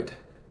probably right.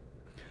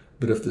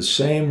 But if the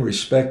same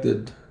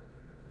respected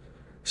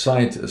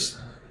scientist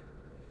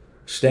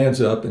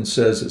stands up and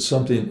says that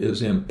something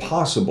is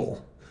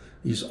impossible,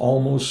 he's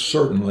almost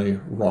certainly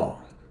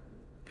wrong.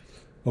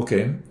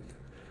 Okay,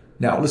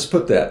 Now, let's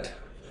put that,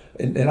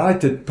 and I like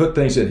to put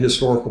things in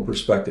historical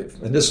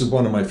perspective, and this is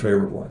one of my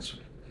favorite ones.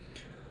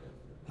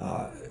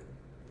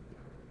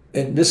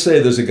 And just say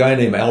there's a guy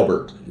named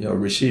Albert,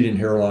 receding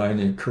hairline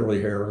and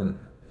curly hair, and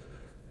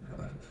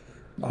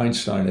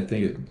Einstein, I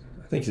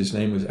think his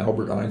name was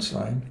Albert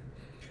Einstein.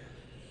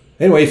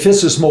 Anyway, he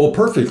fits this mold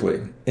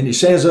perfectly, and he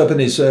stands up and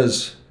he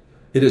says,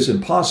 "It is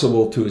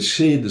impossible to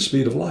exceed the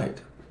speed of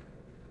light."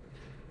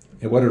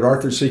 And what did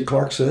Arthur C.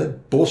 Clarke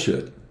said?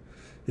 Bullshit.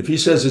 If he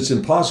says it's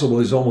impossible,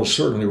 he's almost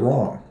certainly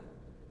wrong.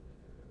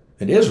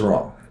 And is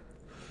wrong.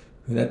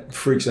 And that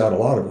freaks out a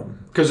lot of them.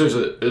 Because there's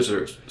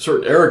a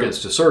certain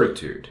arrogance to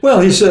certitude. Well,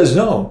 he says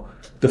no.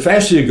 The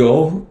faster you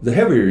go, the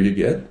heavier you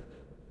get.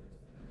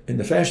 And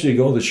the faster you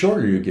go, the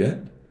shorter you get.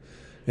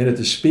 And at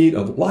the speed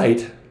of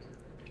light,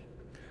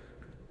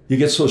 you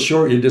get so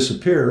short you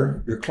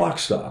disappear, your clock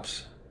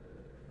stops.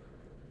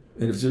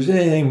 And if there's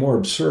anything more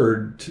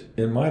absurd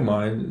in my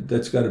mind,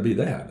 that's got to be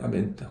that. I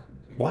mean,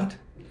 what?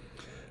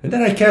 And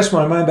then I cast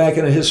my mind back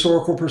in a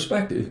historical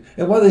perspective.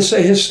 And what do they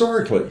say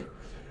historically?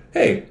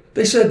 Hey,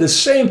 they said the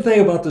same thing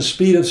about the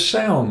speed of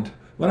sound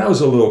when I was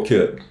a little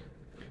kid.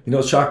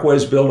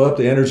 Shockwaves build up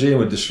the energy and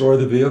would destroy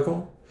the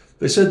vehicle.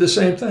 They said the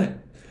same thing.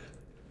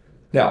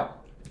 Now,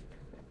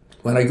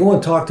 when I go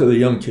and talk to the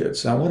young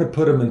kids, I want to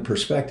put them in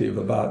perspective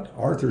about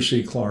Arthur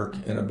C. Clarke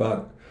and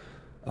about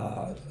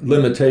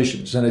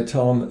limitations. And I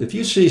tell them, if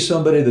you see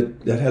somebody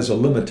that has a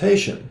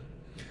limitation,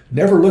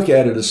 never look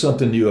at it as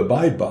something you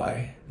abide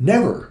by.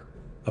 Never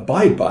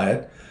abide by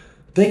it.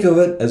 Think of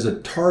it as a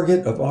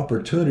target of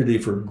opportunity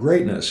for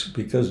greatness,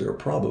 because they're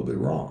probably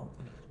wrong.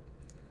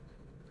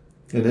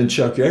 And then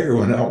Chuck Yeager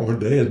went out one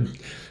day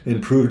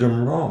and proved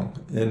them wrong.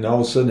 And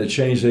all of a sudden it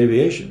changed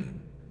aviation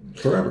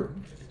forever.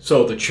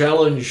 So the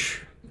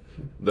challenge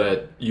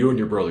that you and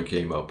your brother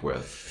came up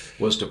with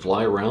was to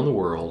fly around the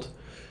world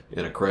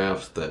in a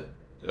craft that,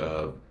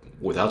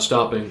 without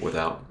stopping,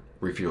 without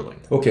refueling.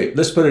 Okay,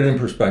 let's put it in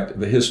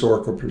perspective, a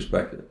historical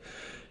perspective.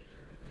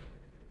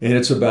 And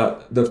it's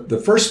about,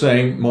 the first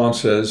thing Mom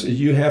says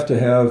is you have to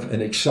have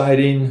an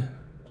exciting,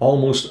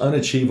 almost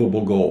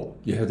unachievable goal.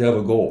 You have to have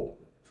a goal.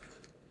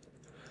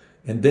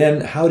 And then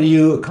how do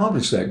you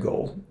accomplish that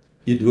goal?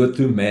 You do it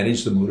through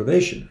manage the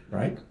motivation,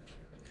 right?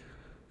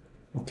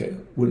 Okay,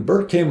 when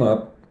Bert came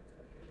up,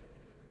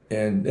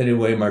 and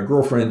anyway, my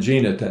girlfriend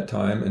Jean at that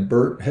time and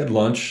Bert had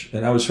lunch,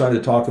 and I was trying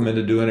to talk him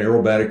into doing an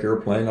aerobatic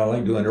airplane. I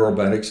like doing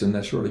aerobatics, and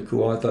that's really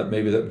cool. I thought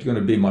maybe that was going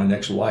to be my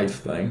next life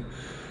thing.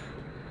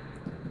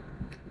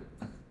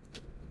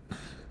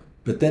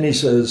 But then he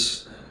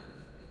says,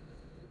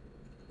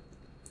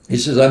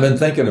 I've been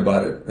thinking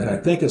about it, and I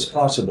think it's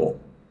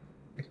possible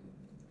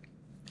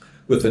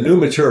with a new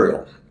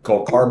material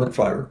called carbon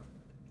fiber,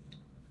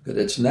 that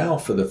it's now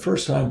for the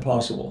first time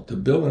possible to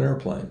build an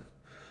airplane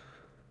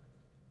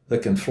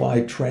that can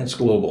fly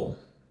transglobal,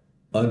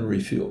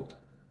 unrefueled.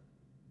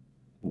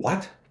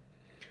 What?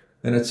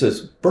 And it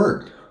says,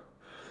 Bert,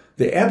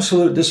 the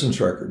absolute distance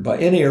record by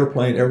any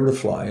airplane ever to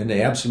fly in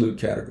the absolute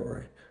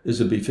category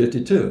is a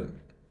B-52.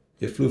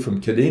 It flew from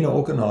Kadena,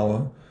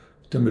 Okinawa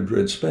to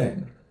Madrid,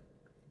 Spain.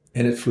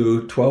 And it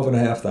flew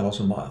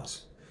 12,500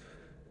 miles.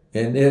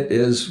 And it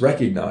is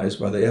recognized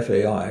by the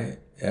FAI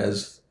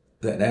as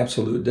an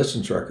absolute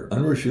distance record,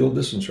 unrefueled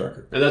distance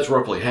record. And that's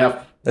roughly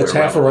half. That's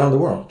half around the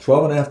world.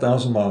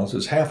 12,500 miles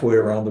is halfway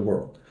around the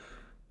world.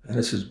 And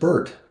it says,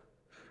 Bert,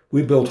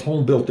 we built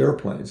home-built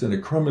airplanes in a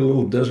crummy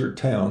little desert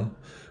town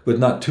with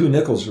not two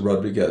nickels to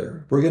rub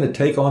together. We're going to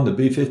take on the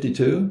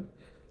B-52?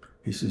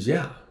 He says,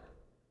 yeah.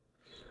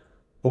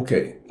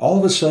 Okay, all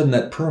of a sudden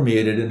that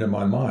permeated into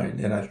my mind,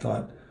 and I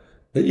thought,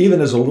 that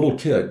even as a little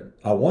kid,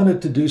 I wanted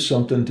to do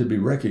something to be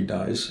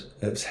recognized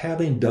as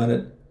having done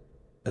it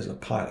as a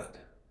pilot.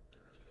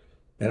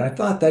 And I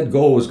thought that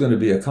goal was going to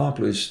be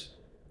accomplished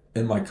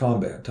in my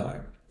combat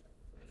time.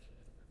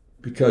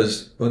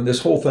 Because when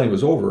this whole thing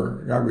was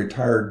over, I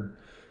retired,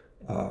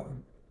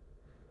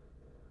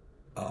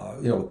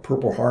 with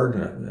Purple Heart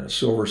and a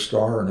Silver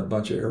Star and a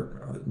bunch of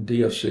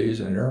DFCs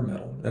and air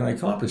medal. And I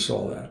accomplished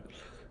all that.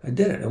 I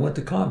did it. I went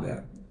to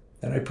combat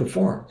and I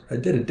performed. I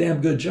did a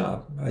damn good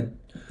job. I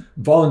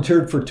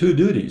volunteered for 2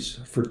 duties,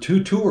 for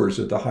 2 tours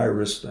at the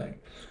high-risk thing.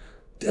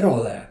 Did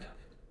all that.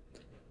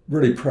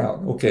 Really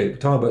proud. Okay,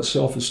 talking about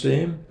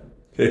self-esteem.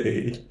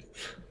 Hey,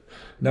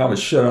 now I'm a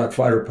shutout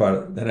fighter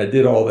pilot, and I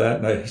did all that,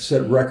 and I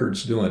set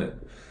records doing it.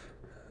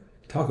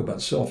 Talk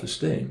about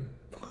self-esteem.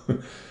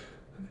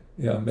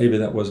 Yeah, maybe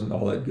that wasn't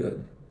all that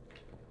good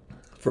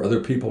for other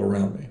people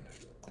around me,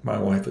 my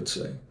wife would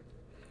say.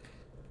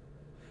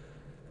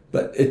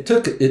 But it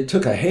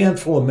took a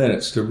handful of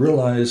minutes to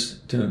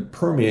realize, to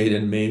permeate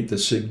in me the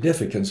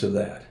significance of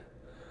that.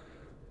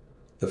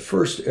 The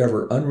first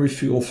ever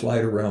unrefueled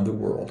flight around the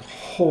world.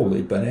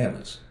 Holy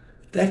bananas.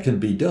 If that can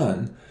be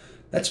done,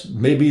 that's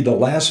maybe the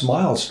last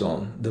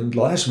milestone, the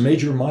last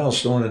major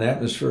milestone in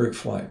atmospheric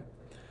flight.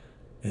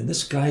 And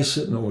this guy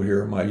sitting over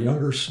here, my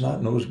younger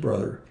snot-nosed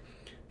brother,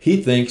 he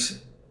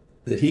thinks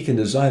that he can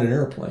design an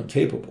airplane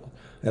capable.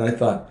 And I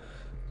thought,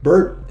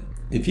 Bert,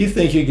 if you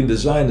think you can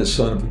design this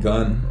son of a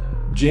gun,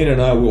 Gina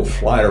and I will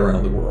fly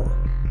around the world.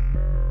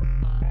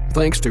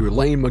 Thanks to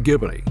Lane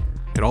McGivney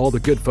and all the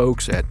good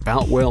folks at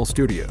Boutwell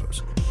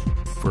Studios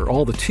for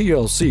all the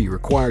TLC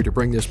required to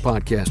bring this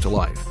podcast to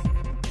life,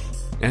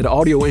 and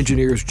audio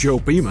engineers Joe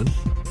Beeman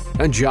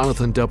and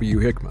Jonathan W.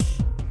 Hickman.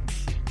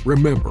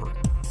 Remember,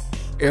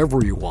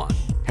 everyone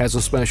has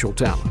a special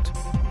talent.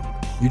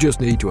 You just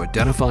need to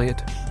identify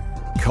it,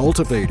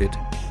 cultivate it,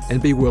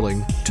 and be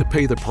willing to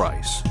pay the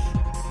price.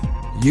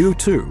 You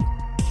too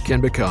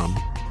can become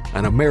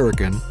an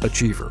American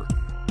achiever.